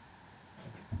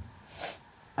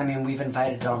 I mean, we've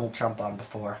invited Donald Trump on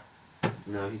before.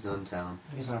 No, he's not in town.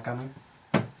 He's not coming.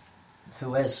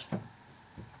 Who is?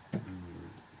 I'm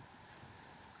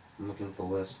looking at the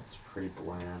list. It's pretty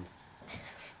bland.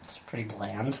 It's pretty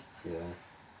bland. Yeah.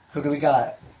 Who do we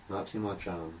got? Not too much,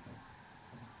 not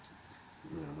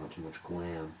too much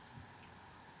glam.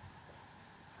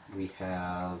 We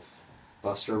have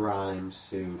Buster Rhymes,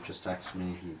 who just texted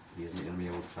me he isn't going to be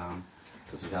able to come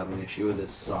because he's having an issue with his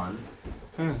son.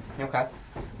 Okay.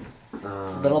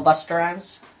 Little Buster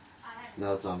Rhymes?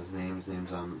 No, it's not his name. His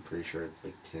name's, I'm pretty sure it's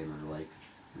like Tim or like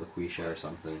LaQuisha or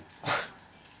something.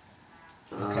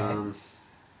 Okay.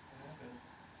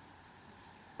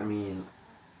 I mean,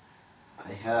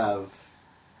 I have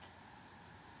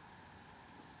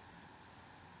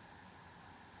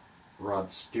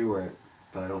Rod Stewart,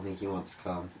 but I don't think he wants to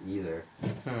come either.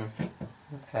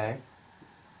 Okay.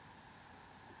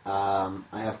 I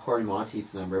have Corey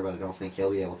Monteith's number, but I don't think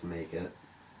he'll be able to make it.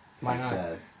 Why He's not?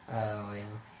 dead. Oh, yeah.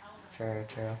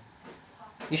 True.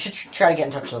 You should try to get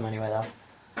in touch with him anyway,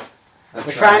 though.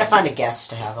 We're trying to find a guest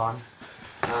to have on.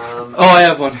 Oh, I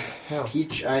have one.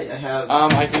 Peach, I have...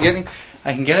 I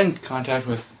can get in contact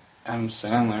with Adam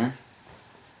Sandler.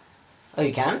 Oh,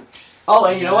 you can? Oh,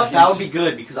 and you know Yeah, what? That he's- would be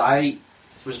good, because I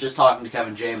was just talking to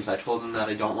Kevin James. I told him that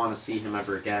I don't want to see him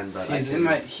ever again, but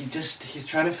He's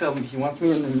trying to film. He wants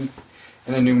me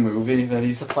in a new movie that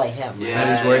he's To play him. Yeah.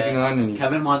 that he's working on, and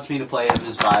Kevin wants me to play him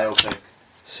his biopic.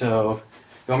 so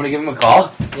you want me to give him a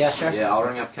call? Yeah, sure. Yeah, I'll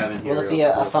ring up Kevin here. Will it be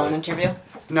a phone interview?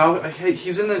 No,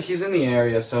 he's in the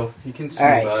area, so he can. swing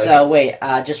Alright, by. so wait,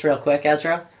 just real quick,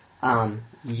 Ezra.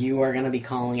 You are going to be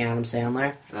calling Adam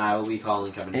Sandler, And I will be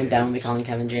calling Kevin James. and Ben will be calling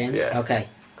Kevin James? Yeah. Okay,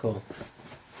 cool.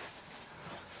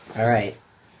 Alright.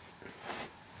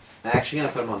 I'm actually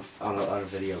going to put him on a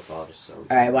video call, just so...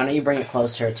 Alright, why don't you bring it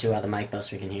closer to the mic, though,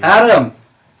 so we can hear Adam,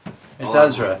 it's Hold on,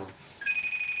 Ezra. hold on.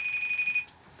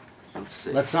 Let's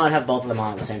see. Let's not have both of them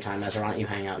on at the same time, Ezra. Why don't you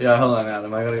hang up? Yeah, hold on,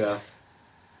 Adam. I gotta go.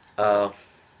 Oh,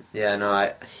 yeah,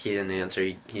 no, he didn't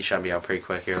answer. He shut me out pretty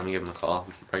quick. Here, let me give him a call.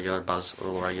 A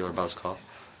little regular buzz call.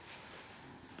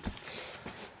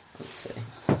 Let's see.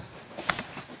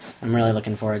 I'm really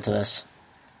looking forward to this.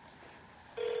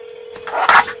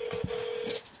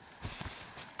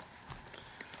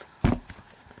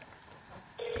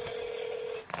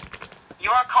 You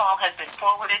Your call has been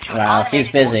forwarded to an Wow, he's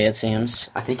automated busy, it seems.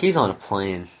 I think he's on a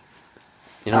plane.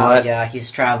 You know Oh, what? yeah,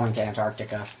 he's traveling to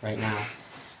Antarctica right now.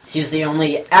 He's the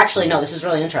only... Actually, no, this is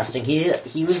really interesting.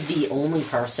 He was the only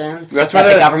person That's that what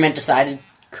the I- government decided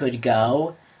could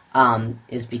go,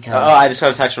 is because... Oh, I just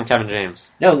got a text from Kevin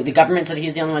James. No, the government said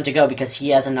he's the only one to go because he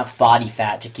has enough body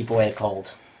fat to keep away the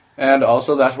cold. And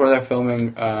also, that's where they're filming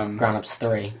Grown Ups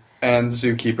 3. and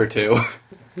Zookeeper 2.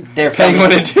 They're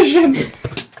Penguin filming Edition.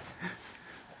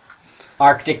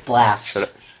 Arctic Blast. Shut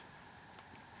up.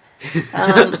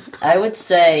 I would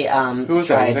say Who was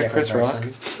try that? a Was that different Chris Rock?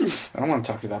 person. I don't want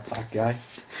to talk to that black guy.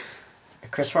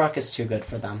 Chris Rock is too good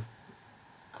for them.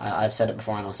 I've said it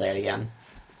before and I'll say it again.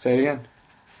 Say it again.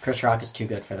 Chris Rock is too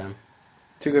good for them.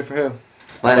 Too good for who?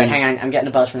 Wait, hang on. I'm getting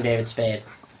a buzz from David Spade.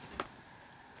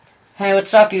 Hey,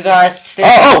 what's up, you guys?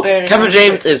 Oh, Kevin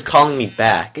James is calling me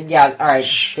back. Yeah, alright,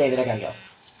 David, I gotta go.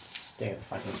 David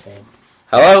fucking Spade.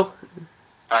 Hello?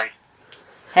 Hi.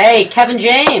 Hey, Kevin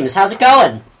James, how's it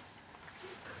going?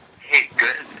 Hey,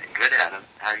 good, Adam.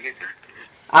 How are you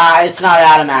doing? It's not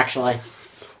Adam, actually.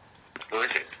 Who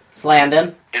is it? It's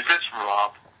Landon. Is this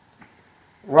Rob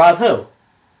Rob who?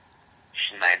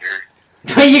 Schneider?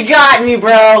 You got me,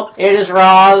 bro! It is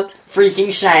Rob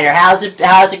freaking Schneider. How's it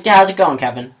going,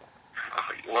 Kevin?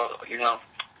 Well, you know,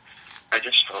 I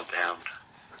just fell down.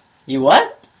 You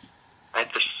what? I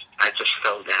just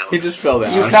fell down. He just fell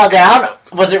down. You fell down?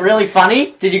 Was it really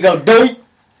funny? Did you go, doink?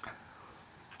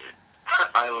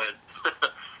 I went.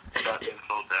 That man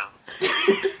fell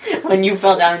down. When you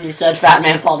fell down and you said, fat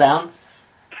man fall down?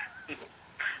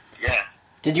 Yeah.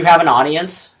 Did you have an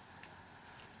audience?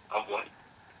 Of what?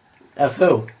 Of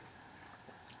who?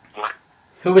 What?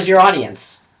 Who was your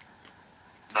audience?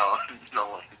 No, no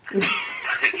one. I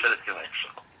said it to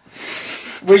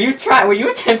myself. Were you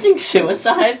attempting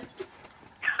suicide?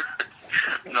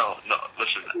 No,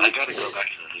 listen, I gotta go back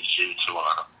to the zoo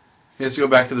tomorrow. He has to go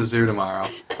back to the zoo tomorrow.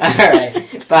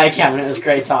 Alright. Bye, Kevin. It was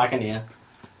great talking to you.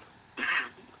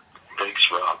 Thanks,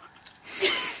 Rob.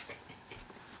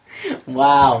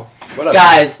 Wow. What a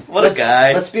Guys, what a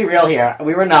guy. Let's be real here.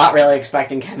 We were not really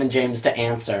expecting Kevin James to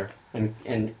answer and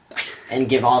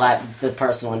give all the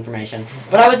personal information.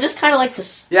 But I would just kind of like to...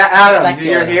 Yeah, Adam,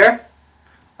 speculate. you're here?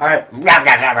 Alright, come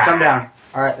down.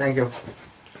 Alright, thank you.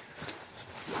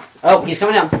 Oh, he's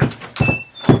coming down.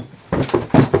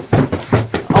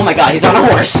 Oh my god, he's on a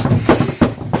horse.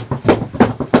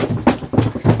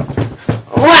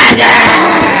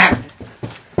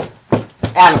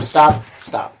 Adam, stop.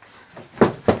 Stop.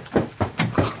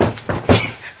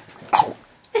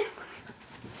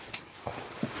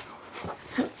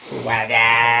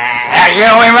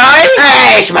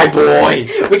 Hey, it's my boy!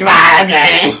 Which one?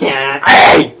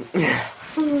 Hey!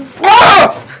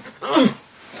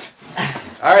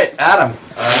 Alright, Adam.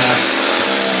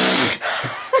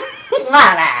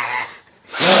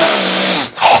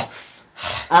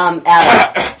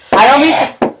 Adam,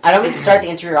 I don't mean to start the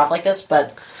interview off like this,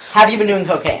 but have you been doing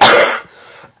cocaine?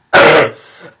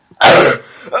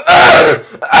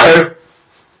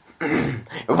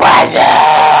 What's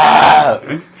up?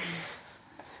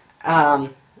 I'm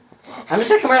just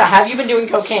gonna come right out. Have you been doing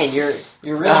cocaine? You're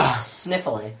really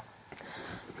sniffly.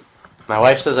 My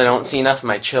wife says I don't see enough of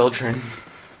my children.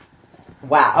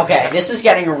 Wow, okay, this is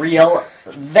getting real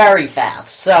very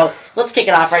fast. So, let's kick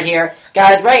it off right here.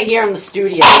 Guys, right here in the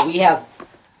studio, we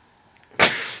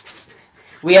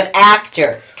have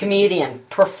actor, comedian,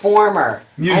 performer,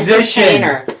 Musician.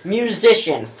 entertainer,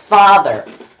 musician, father,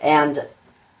 and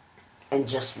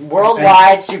just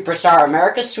worldwide superstar,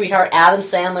 America's sweetheart, Adam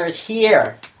Sandler is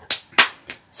here.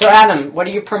 So, Adam, what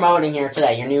are you promoting here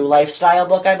today? Your new lifestyle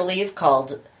book, I believe,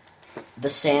 called The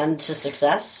Sand to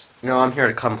Success? No, I'm here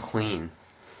to come clean.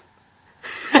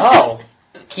 Oh,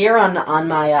 here on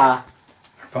my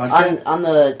Podcast? on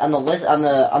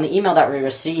the email that we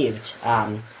received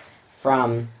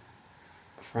from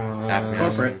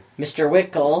Corporate. Mr.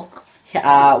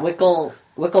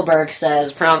 Wickelberg says.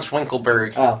 It's pronounced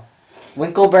Winkleberg. Oh,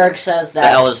 Winkleberg says The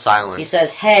that. L is silent. He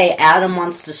says, "Hey, Adam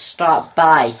wants to stop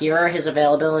by. Here are his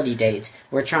availability dates.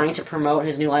 We're trying to promote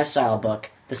his new lifestyle book,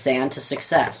 The Sand to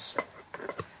Success."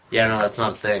 Yeah, no, that's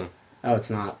not a thing. Oh, it's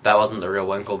not. That wasn't the real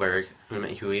Winkleberg. Who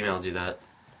emailed you that?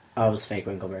 Oh, it was fake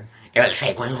Winkleberg. It was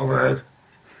fake Winkleberg.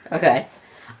 Okay.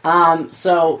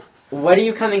 So, what are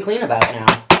you coming clean about now?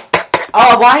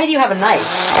 Oh, why do you have a knife?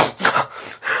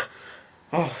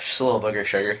 Oh, just a little booger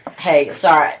sugar. Hey,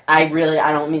 sorry, I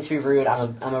don't mean to be rude.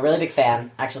 I'm a really big fan.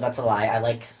 Actually, that's a lie. I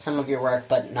like some of your work,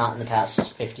 but not in the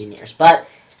past 15 years. But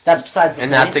that's besides the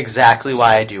And point. that's exactly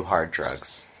why I do hard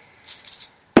drugs.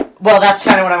 Well, that's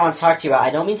kind of what I want to talk to you about.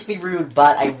 I don't mean to be rude,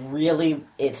 but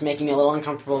it's making me a little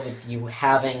uncomfortable with you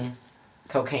having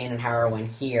cocaine and heroin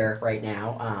here right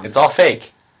now. It's all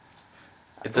fake.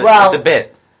 It's a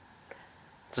bit.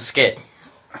 It's a skit.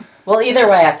 Well, either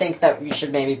way, I think that you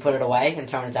should maybe put it away and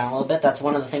tone it down a little bit. That's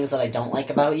one of the things that I don't like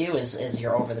about you is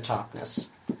your over-the-topness.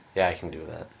 Yeah, I can do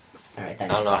that. All right, I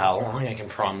thanks. don't know how long I can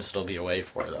promise it'll be away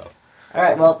for, though. All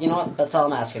right, well, you know what? That's all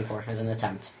I'm asking for, is an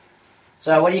attempt.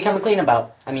 So what are you coming clean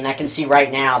about? I mean, I can see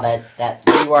right now that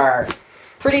you are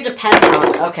pretty dependent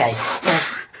on... Okay.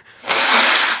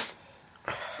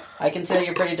 I can see that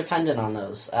you're pretty dependent on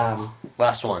those.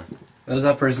 Last one. Those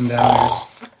uppers and downers.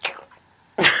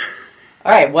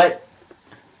 All right, what...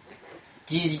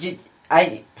 You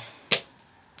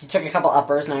took a couple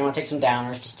uppers, now you want to take some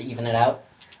downers just to even it out?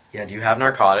 Yeah, do you have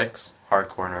narcotics?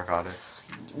 Hardcore narcotics?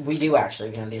 We do, actually.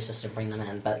 We can have the assistant bring them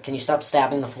in. But can you stop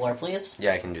stabbing the floor, please?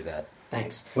 Yeah, I can do that.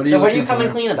 Thanks. What are So you what are you looking coming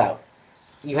for? clean about?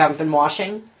 You haven't been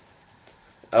washing?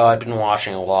 Oh, I've been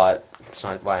washing a lot. That's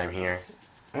not why I'm here.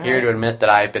 All Here right. to admit that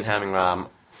I've been having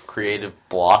creative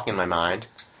block in my mind.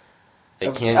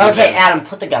 It can't Okay, even... Adam,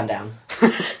 put the gun down.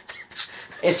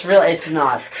 It's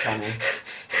not funny.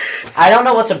 I don't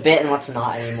know what's a bit and what's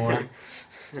not anymore.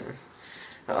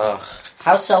 Ugh.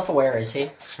 How self-aware is he?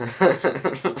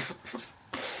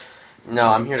 No,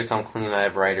 I'm here to come clean. I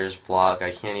have writer's block.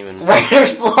 I can't even...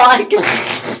 Writer's block?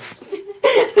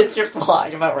 It's your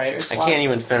blog about writer's I block? can't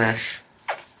even finish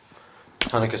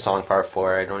Hanukkah Song Part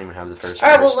 4. I don't even have the first All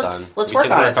right, verse well, done. let's we work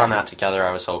can on work it on then. that together,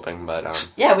 I was hoping, but,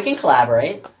 Yeah, we can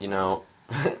collaborate. you know...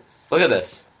 Look at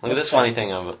this. Look at this What's funny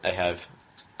thing I have.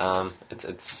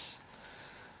 It's...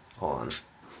 Hold on.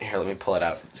 Here, let me pull it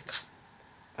out.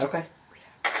 Okay.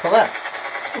 Pull up.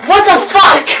 What the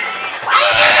fuck?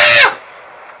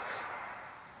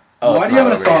 Oh, Why it's do you have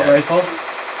not an over assault yet. rifle?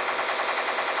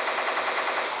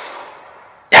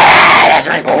 Ah, that's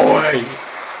my boy!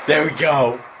 There we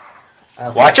go.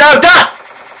 Watch out, Doc!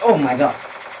 Oh my god.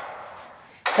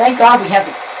 Thank God we have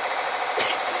the...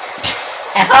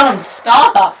 Adam,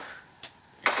 stop!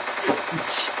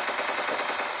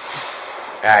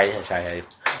 Alright, sorry.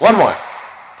 One more.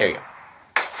 Here we go.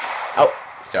 Oh,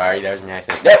 sorry, that was an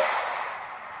accident. Nope.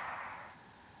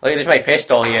 Look at this, my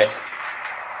pistol here.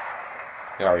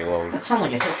 Gotta reload. That sounded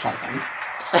like it hit something.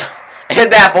 Hit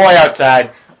that boy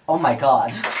outside. Oh my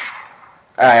god.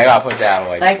 Alright, I gotta put that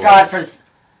away. Thank before- God for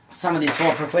some of these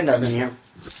bulletproof windows in here.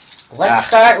 Let's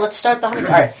start the 100.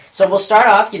 Alright, so we'll start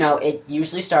off, it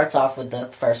usually starts off with the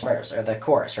first verse, or the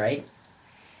chorus, right?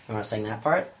 You want to sing that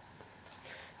part?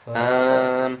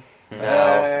 No.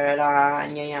 Bird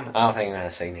on your yammer. I don't think I'm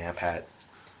gonna sing that, Pat.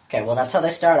 Okay, well that's how they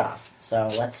start off. So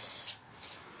let's...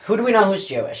 Who do we know who's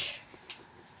Jewish?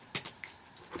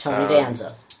 Tony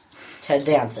Danza. Ted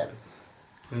Danson.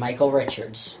 Michael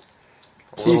Richards.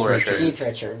 Little Keith Richard. Keith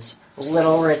Richards.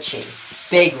 Little Richie.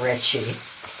 Big Richie.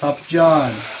 Papa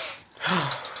John.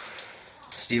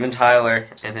 Steven Tyler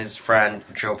and his friend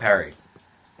Joe Perry.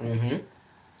 Mm-hmm.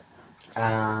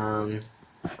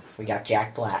 We got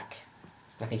Jack Black.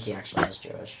 I think he actually is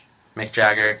Jewish. Mick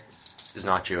Jagger is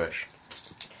not Jewish.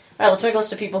 Alright, let's make a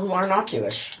list of people who are not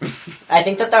Jewish. I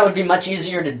think that would be much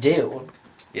easier to do.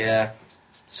 Yeah.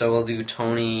 So we'll do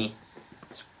Tony.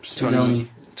 Tony.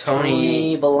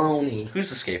 Tony Baloney. Who's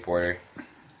the skateboarder?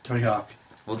 Tony Hawk.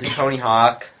 We'll do Tony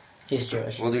Hawk. He's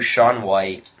Jewish. We'll do Shaun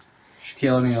White.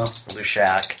 Shaquille O'Neal. We'll do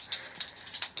Shaq.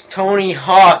 Tony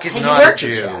Hawk is Hey, you not a worked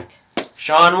with Jew. Shaq.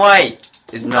 Shaun White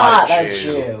is not a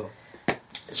Jew. Jew.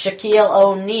 Shaquille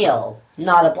O'Neal.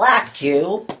 Not a black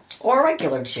Jew. Or a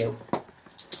regular Jew.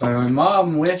 But my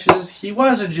mom wishes he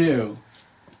was a Jew.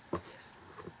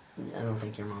 I don't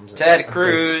think your mom's a Ted a big-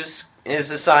 Cruz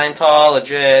is a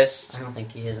Scientologist. I don't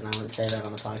think he is, and I wouldn't say that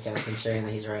on the podcast, considering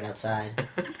that he's right outside.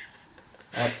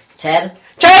 Ted?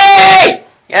 Teddy!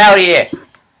 Get out of here!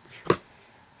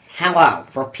 Hello.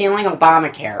 Repealing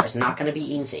Obamacare is not going to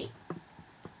be easy.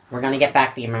 We're going to get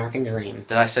back the American dream.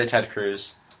 Did I say Ted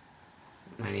Cruz?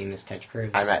 My name is Ted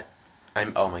Cruz.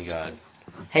 Oh my god.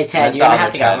 Hey, Ted, you're going to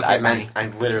have to get on I with your I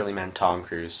literally meant Tom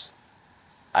Cruise.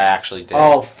 I actually did.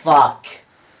 Oh, fuck.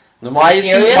 Then why is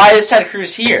serious? why is Ted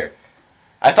Cruz here?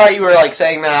 I thought you were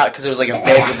saying that because it was a bit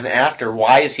with an actor.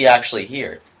 Why is he actually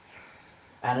here?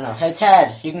 I don't know. Hey,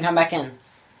 Ted, you can come back in.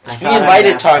 I We thought I was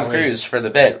invited asked Tom to leave. Cruise for the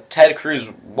bit. Ted Cruz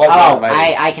wasn't Oh,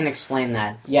 invited. I can explain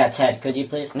that. Yeah, Ted, could you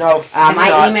please? No, My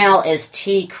not. email is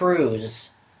tcruz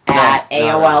No, at no,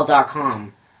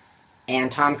 AOL.com.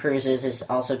 And Tom Cruise's is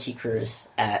also tcruz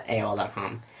at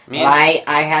AOL.com. Me But and-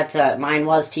 I had to... Mine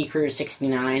was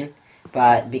tcruz69,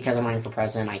 but because I'm running for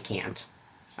president, I can't.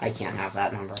 I can't have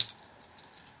that number.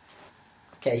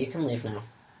 Okay, you can leave now.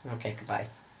 Okay, goodbye.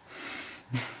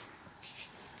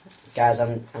 Guys,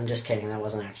 I'm just kidding. That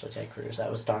wasn't actually Ted Cruz.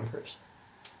 That was Tom Cruise.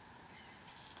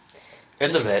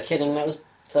 It's Just a bit. kidding. That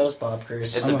was Bob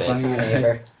Cruz. It's I'm a a bit. funny guy.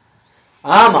 Neighbor.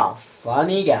 I'm a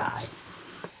funny guy.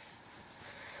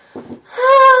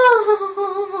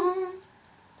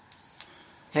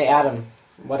 Hey Adam,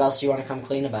 what else do you want to come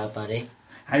clean about, buddy?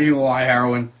 How do you lie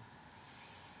heroin?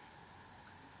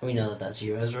 We know that that's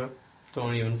you, Ezra.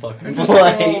 Don't even fucking I do a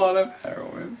play. lot of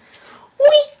heroin.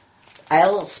 I have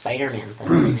a little Spider-Man thing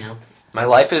right now. My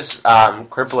life is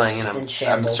crippling, and In I'm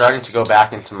shambles. starting to go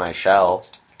back into my shell,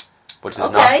 which is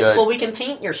not Okay, good. well we can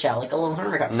paint your shell like a little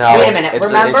hermit crab. No, Wait a minute. it's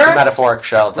Remember? it's a metaphoric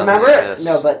shell. It doesn't Remember? exist.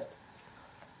 No, but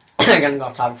I'm gonna go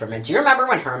off topic for a minute. Do you remember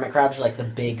when hermit crabs were like the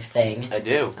big thing, I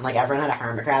do. and like everyone had a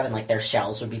hermit crab, and like their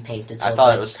shells would be painted? So I thought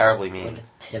like, it was terribly like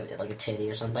mean. like a titty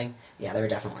or something. Yeah, they were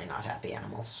definitely not happy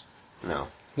animals. No.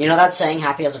 You know that saying,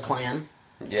 "Happy as a clam,"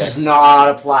 Yeah. does not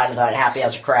apply to that. Happy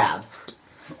as a crab.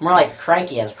 More like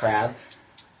cranky as a crab.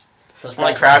 Those More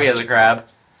like crabs- crabby as a crab.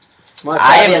 More like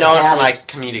I crabby am as a known for catty. my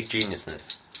comedic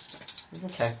geniusness.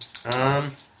 Okay.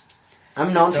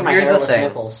 I'm known So for my here's the hairless thing.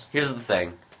 nipples. Here's the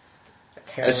thing.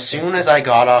 As Hairless soon as I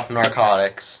got off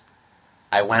narcotics,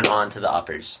 I went on to the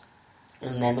uppers.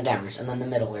 and then the downers, and then the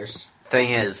middlers.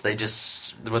 Thing is,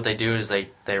 what they do is they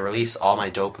release all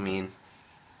my dopamine,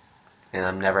 and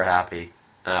I'm never happy.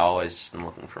 And I always just am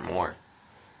looking for more.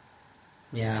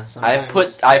 Yeah,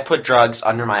 sometimes. I've put drugs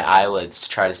under my eyelids to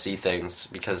try to see things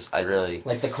because I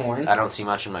Like the corn. don't see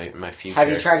much in my future. Have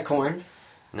you tried corn?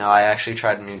 No, I actually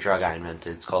tried a new drug I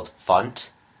invented. It's called Funt,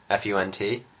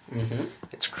 F-U-N-T. Mm-hmm.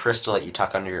 It's a crystal that you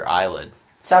tuck under your eyelid.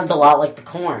 Sounds a lot like the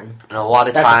corn. And a lot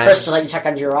of That's times... a crystal that you tuck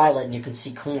under your eyelid, and you can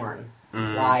see corn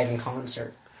Mm. live in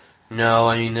concert. No,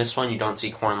 I mean, this one you don't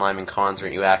see corn lime in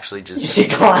concert. You actually just... You see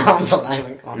clowns live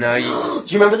in concert. No, you...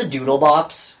 Do you remember the Doodle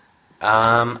Bops?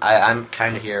 I'm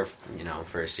kind of here,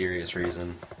 for a serious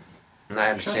reason. And I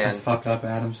Shut understand. the fuck up,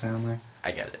 Adam Sandler.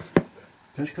 I get it.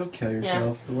 Just go kill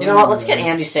yourself. You know what? Let's get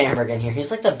Andy Samberg in here.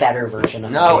 He's like the better version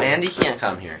of No, me. Andy can't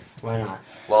come here. Why not?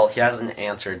 Well, he hasn't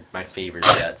answered my favors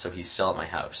yet, so he's still at my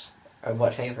house. Or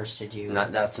what favors did you...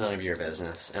 That's none of your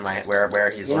business. Am I where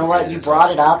he's? You know what? located You is brought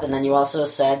not- it up, and then you also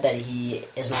said that he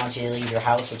is not to leave your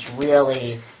house, which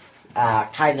really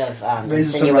kind of Raises some red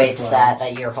insinuates flags.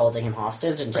 that you're holding him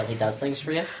hostage until he does things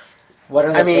for you. What are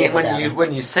those I mean, favors, when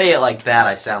Adam? you say it like that,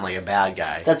 I sound like a bad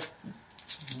guy. That's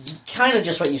kind of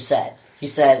just what you said. You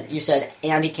said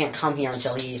Andy can't come here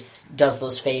until he does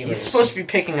those favors. He's supposed to be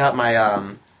picking up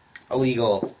my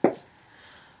illegal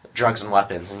drugs and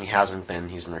weapons, and he hasn't been.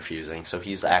 He's been refusing, so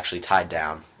he's actually tied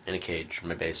down in a cage in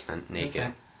my basement, naked.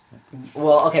 Okay.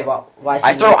 Well, okay. Well, why? is he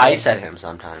I throw naked? ice at him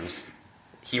sometimes.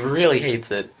 He really hates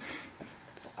it.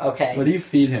 Okay. What do you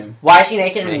feed him? Why is he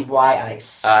naked Me. and why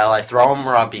ice? I throw him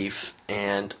raw beef,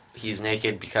 and he's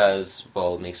naked because,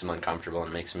 well, it makes him uncomfortable, and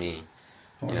it makes me,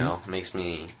 it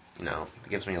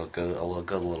gives me a good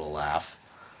little laugh.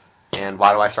 And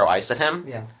why do I throw ice at him?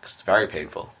 Yeah. Because it's very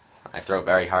painful. I throw it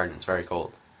very hard, and it's very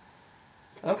cold.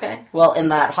 Okay. Well, in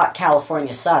that hot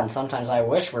California sun, sometimes I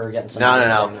wish we were getting some.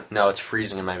 ice in it. No, it's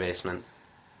freezing in my basement.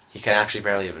 You can actually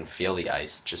barely even feel the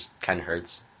ice. It just kind of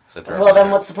hurts. So I throw it Well, then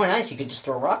there. what's the point of ice? You could just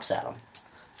throw rocks at him.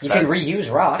 You So can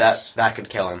reuse rocks. That could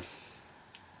kill him.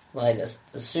 Well, I just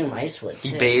assume ice would,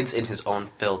 He too. bathes in his own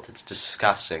filth. It's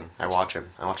disgusting. I watch him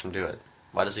do it.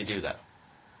 Why does he do that?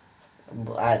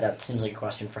 Well, that seems like a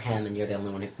question for him, and you're the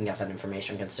only one who can get that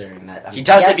information, considering that... He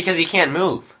does yes. it because he can't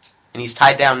move. And he's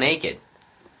tied down naked.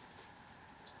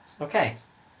 Okay.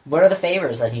 What are the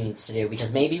favors that he needs to do?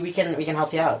 Because maybe we can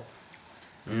help you out.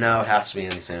 No, it has to be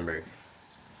Andy Samberg.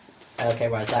 Okay,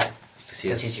 why is that? Because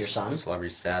 'Cause he's your son?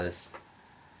 Celebrity status.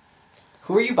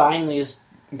 Who are you buying these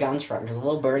guns from? Because a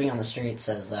little birdie on the street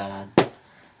says that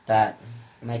that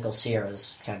Michael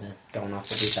Cera's kind of going off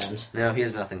the deep end. No, he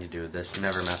has nothing to do with this.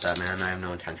 Never met that man. I have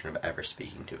no intention of ever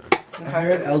speaking to him. I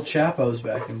heard El Chapo's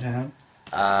back in town.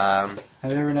 Have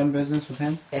you ever done business with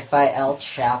him? If I El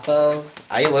Chapo...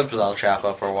 I lived with El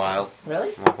Chapo for a while. Really?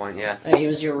 At one point, yeah. Oh, he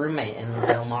was your roommate in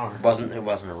Del Mar. It wasn't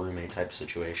a roommate type of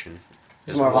situation.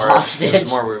 It was more of a hostage. It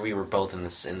was more where we were both in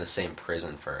the same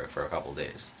prison for a couple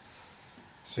days.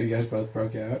 So you guys both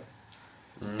broke out?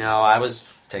 No, I was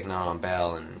taken out on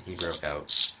bail and he broke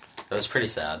out. It was pretty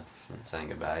sad saying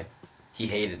goodbye. He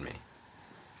hated me.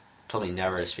 Told me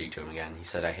never to speak to him again. He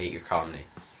said, "I hate your comedy."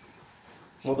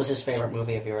 What was his favorite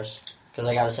movie of yours? Because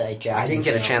I gotta say, Jack. I didn't and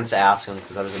get a Jill. chance to ask him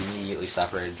because I was immediately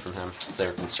separated from him. They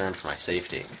were concerned for my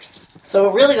safety. So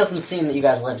it really doesn't seem that you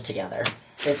guys lived together.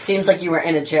 It seems like you were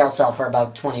in a jail cell for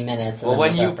about 20 minutes. And Well, then when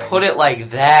were you separated. put it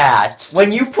like that,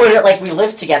 When you put it like we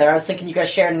lived together, I was thinking you guys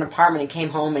shared an apartment and came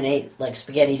home and ate like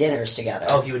spaghetti dinners together.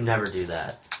 oh, he would never do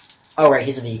that. Oh, right,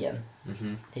 he's a vegan.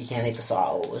 Mm-hmm. He can't eat the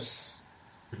sauce.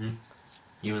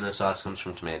 Even though sauce comes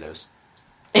from tomatoes.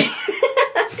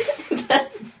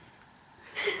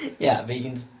 Yeah,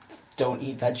 vegans don't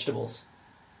eat vegetables.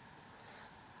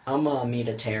 I'm a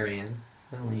meatitarian.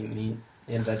 I don't eat meat.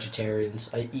 And vegetarians,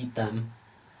 I eat them.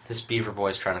 This beaver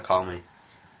boy's trying to call me.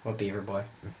 What beaver boy?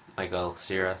 Michael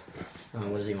Cera. Oh,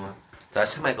 what does he want? Did I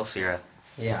say Michael Cera?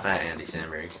 Yeah. Not Andy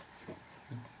Samberg.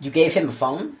 You gave him a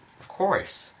phone? Of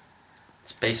course.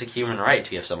 It's basic human right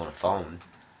to give someone a phone.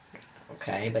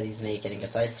 Okay, but he's naked and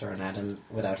gets ice thrown at him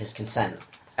without his consent.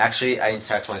 Actually, I need to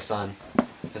text my son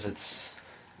because it's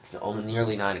only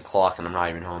nearly 9 o'clock and I'm not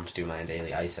even home to do my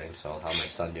daily icing, so I'll have my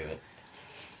son do it.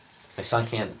 My son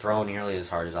can't throw nearly as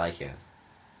hard as I can.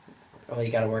 Well,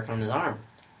 you gotta work on his arm.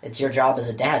 It's your job as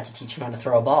a dad to teach him how to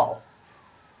throw a ball.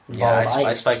 Yeah, Ball of I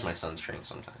ice. spike my son's string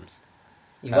sometimes.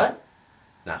 You what?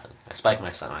 Nothing. I spike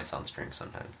my son's string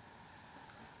sometimes.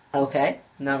 Okay,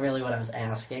 not really what I was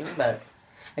asking, but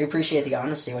I appreciate the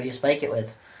honesty. What do you spike it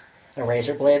with? A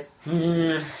razor blade?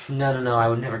 No. I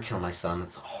would never kill my son.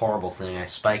 That's a horrible thing. I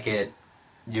spike it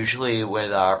usually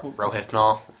with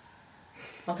Rohypnol.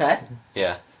 Okay.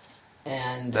 Yeah.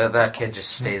 And That kid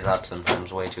just stays up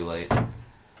sometimes way too late.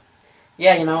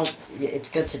 yeah, you know, it's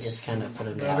good to just kind of put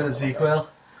him down. Remember the ZQL?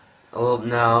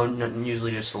 No,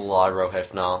 usually just a lot of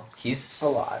Rohypnol. A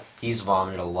lot. He's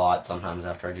vomited a lot sometimes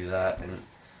after I do that, and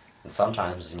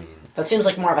sometimes, I mean... That seems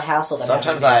like more of a hassle than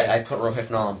Sometimes having to- I put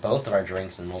Rohypnol in both of our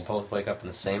drinks, and we'll both wake up in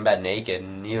the same bed naked,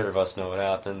 and neither of us know what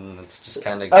happened. It's just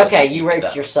kind of... Okay, you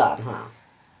raped your son, huh?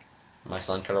 My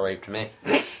son could have raped me.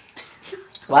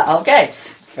 Well, okay.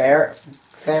 Fair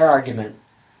argument.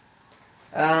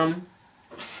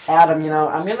 Adam, you know,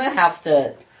 I'm gonna have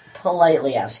to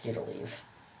politely ask you to leave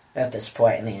at this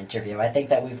point in the interview. I think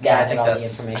that we've gathered all the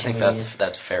information we need.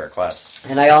 That's a fair request.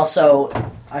 And I hope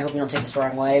you don't take this the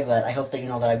wrong way, but I hope that you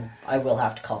know that I will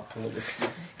have to call police.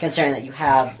 Considering that you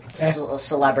have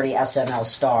celebrity SNL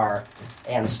star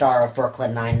and star of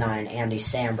Brooklyn Nine-Nine, Andy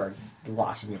Samberg,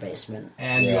 locked in your basement.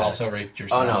 And you also raped your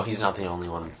Oh son. no, he's not the only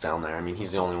one that's down there. I mean,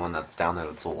 he's the only one that's down there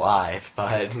that's alive,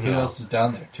 but... Who else is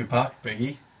down there? Tupac?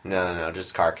 Biggie? No,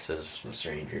 just carcasses from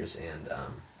strangers, and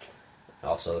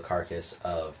also the carcass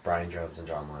of Brian Jones and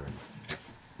John Lennon.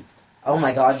 Oh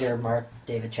my god, you're Mark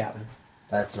David Chapman.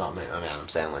 That's not me. I'm Adam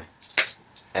Sandler.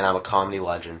 And I'm a comedy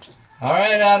legend.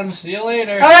 Alright, Adam, see you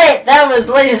later. Alright, that was,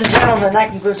 ladies and gentlemen,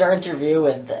 that concludes our interview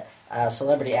with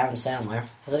celebrity Adam Sandler.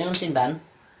 Has anyone seen Ben?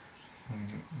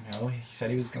 No, he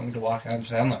said he was going to walk Adam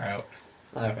Sandler out.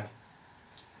 Okay.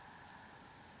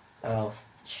 Oh,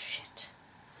 shit.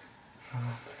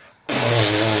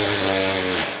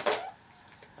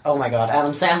 Oh my god,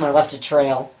 Adam Sandler left a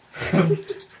trail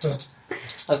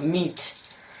of meat.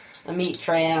 A meat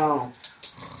trail.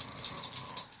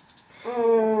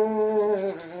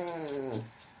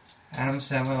 Adam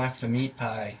Sandler left a meat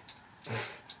pie.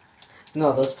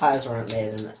 No, those pies weren't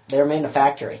made in... They were made in a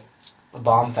factory. A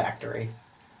bomb factory.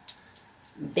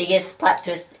 Biggest plot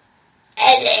twist.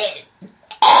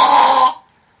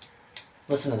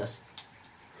 Listen to this.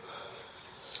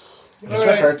 This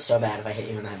would hurt so bad if I hit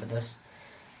you in the head with this.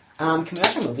 Can we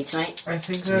watch a movie tonight? I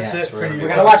think that's it for you. We're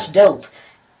gonna watch Dope.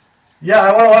 Yeah,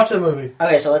 I want to watch the movie.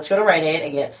 Okay, so let's go to Rite Aid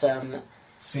and get some...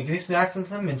 Sneakity snacks and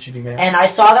some minchity man. And I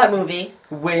saw that movie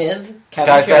with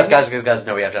Kevin James. Guys,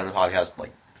 no, we have to end the podcast,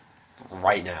 like,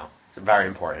 right now. It's very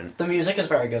important. The music is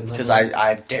very good. Because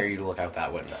I dare you to look out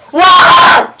that window.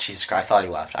 What? Jesus Christ, I thought he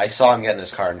left. I saw him get in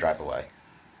his car and drive away.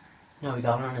 No, he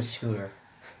got on his scooter.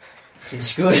 He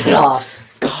scooted off.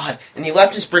 God, and he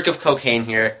left his brick of cocaine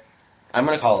here. I'm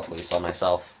gonna call the police on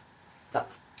myself.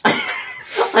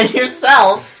 On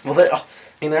yourself? Well,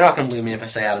 they're not gonna believe me if I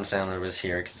say Adam Sandler was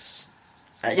here, because...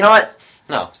 you know what?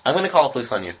 No, I'm gonna call the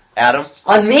police on you. Adam?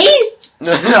 On me?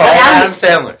 No, Adam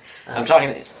Sandler. I'm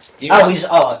talking to you.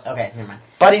 Okay, never mind.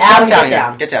 Buddy, Adam, jump down get here.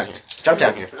 down. Get down here. Jump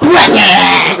down here.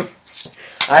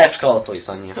 I have to call the police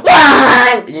on you.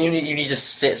 You need to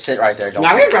sit right there. Don't.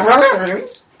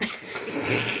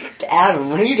 Adam,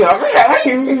 what are you doing?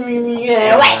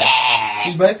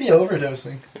 He might be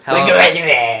overdosing. Hello?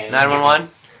 911?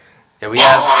 Yeah,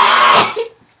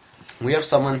 we have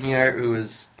someone here who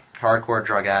is hardcore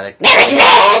drug addict,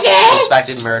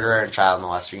 suspected murderer, and child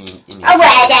molester.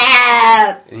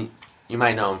 You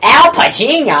might know him. Al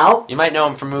Pacino. You might know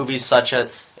him from movies such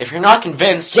as, if you're not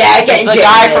convinced, Jack it's and the Jill.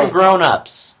 guy from Grown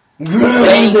Ups.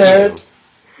 Thank you.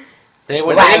 They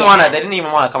didn't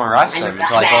even want to come arrest him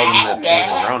until I told them that he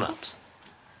was in Grown Ups.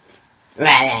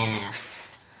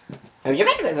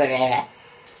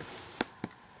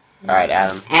 Alright,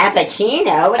 Adam. Al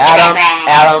Pacino.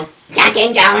 Adam,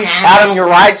 Dunkin' Donuts. Adam, your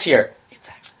ride's here. It's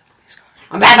actually the police car.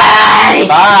 Bye-bye!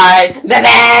 Bye.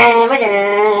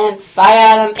 Bye-bye! Bye,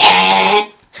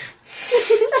 Adam!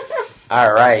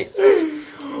 All right.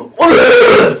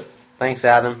 Thanks,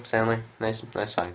 Adam Sandler. Nice talking.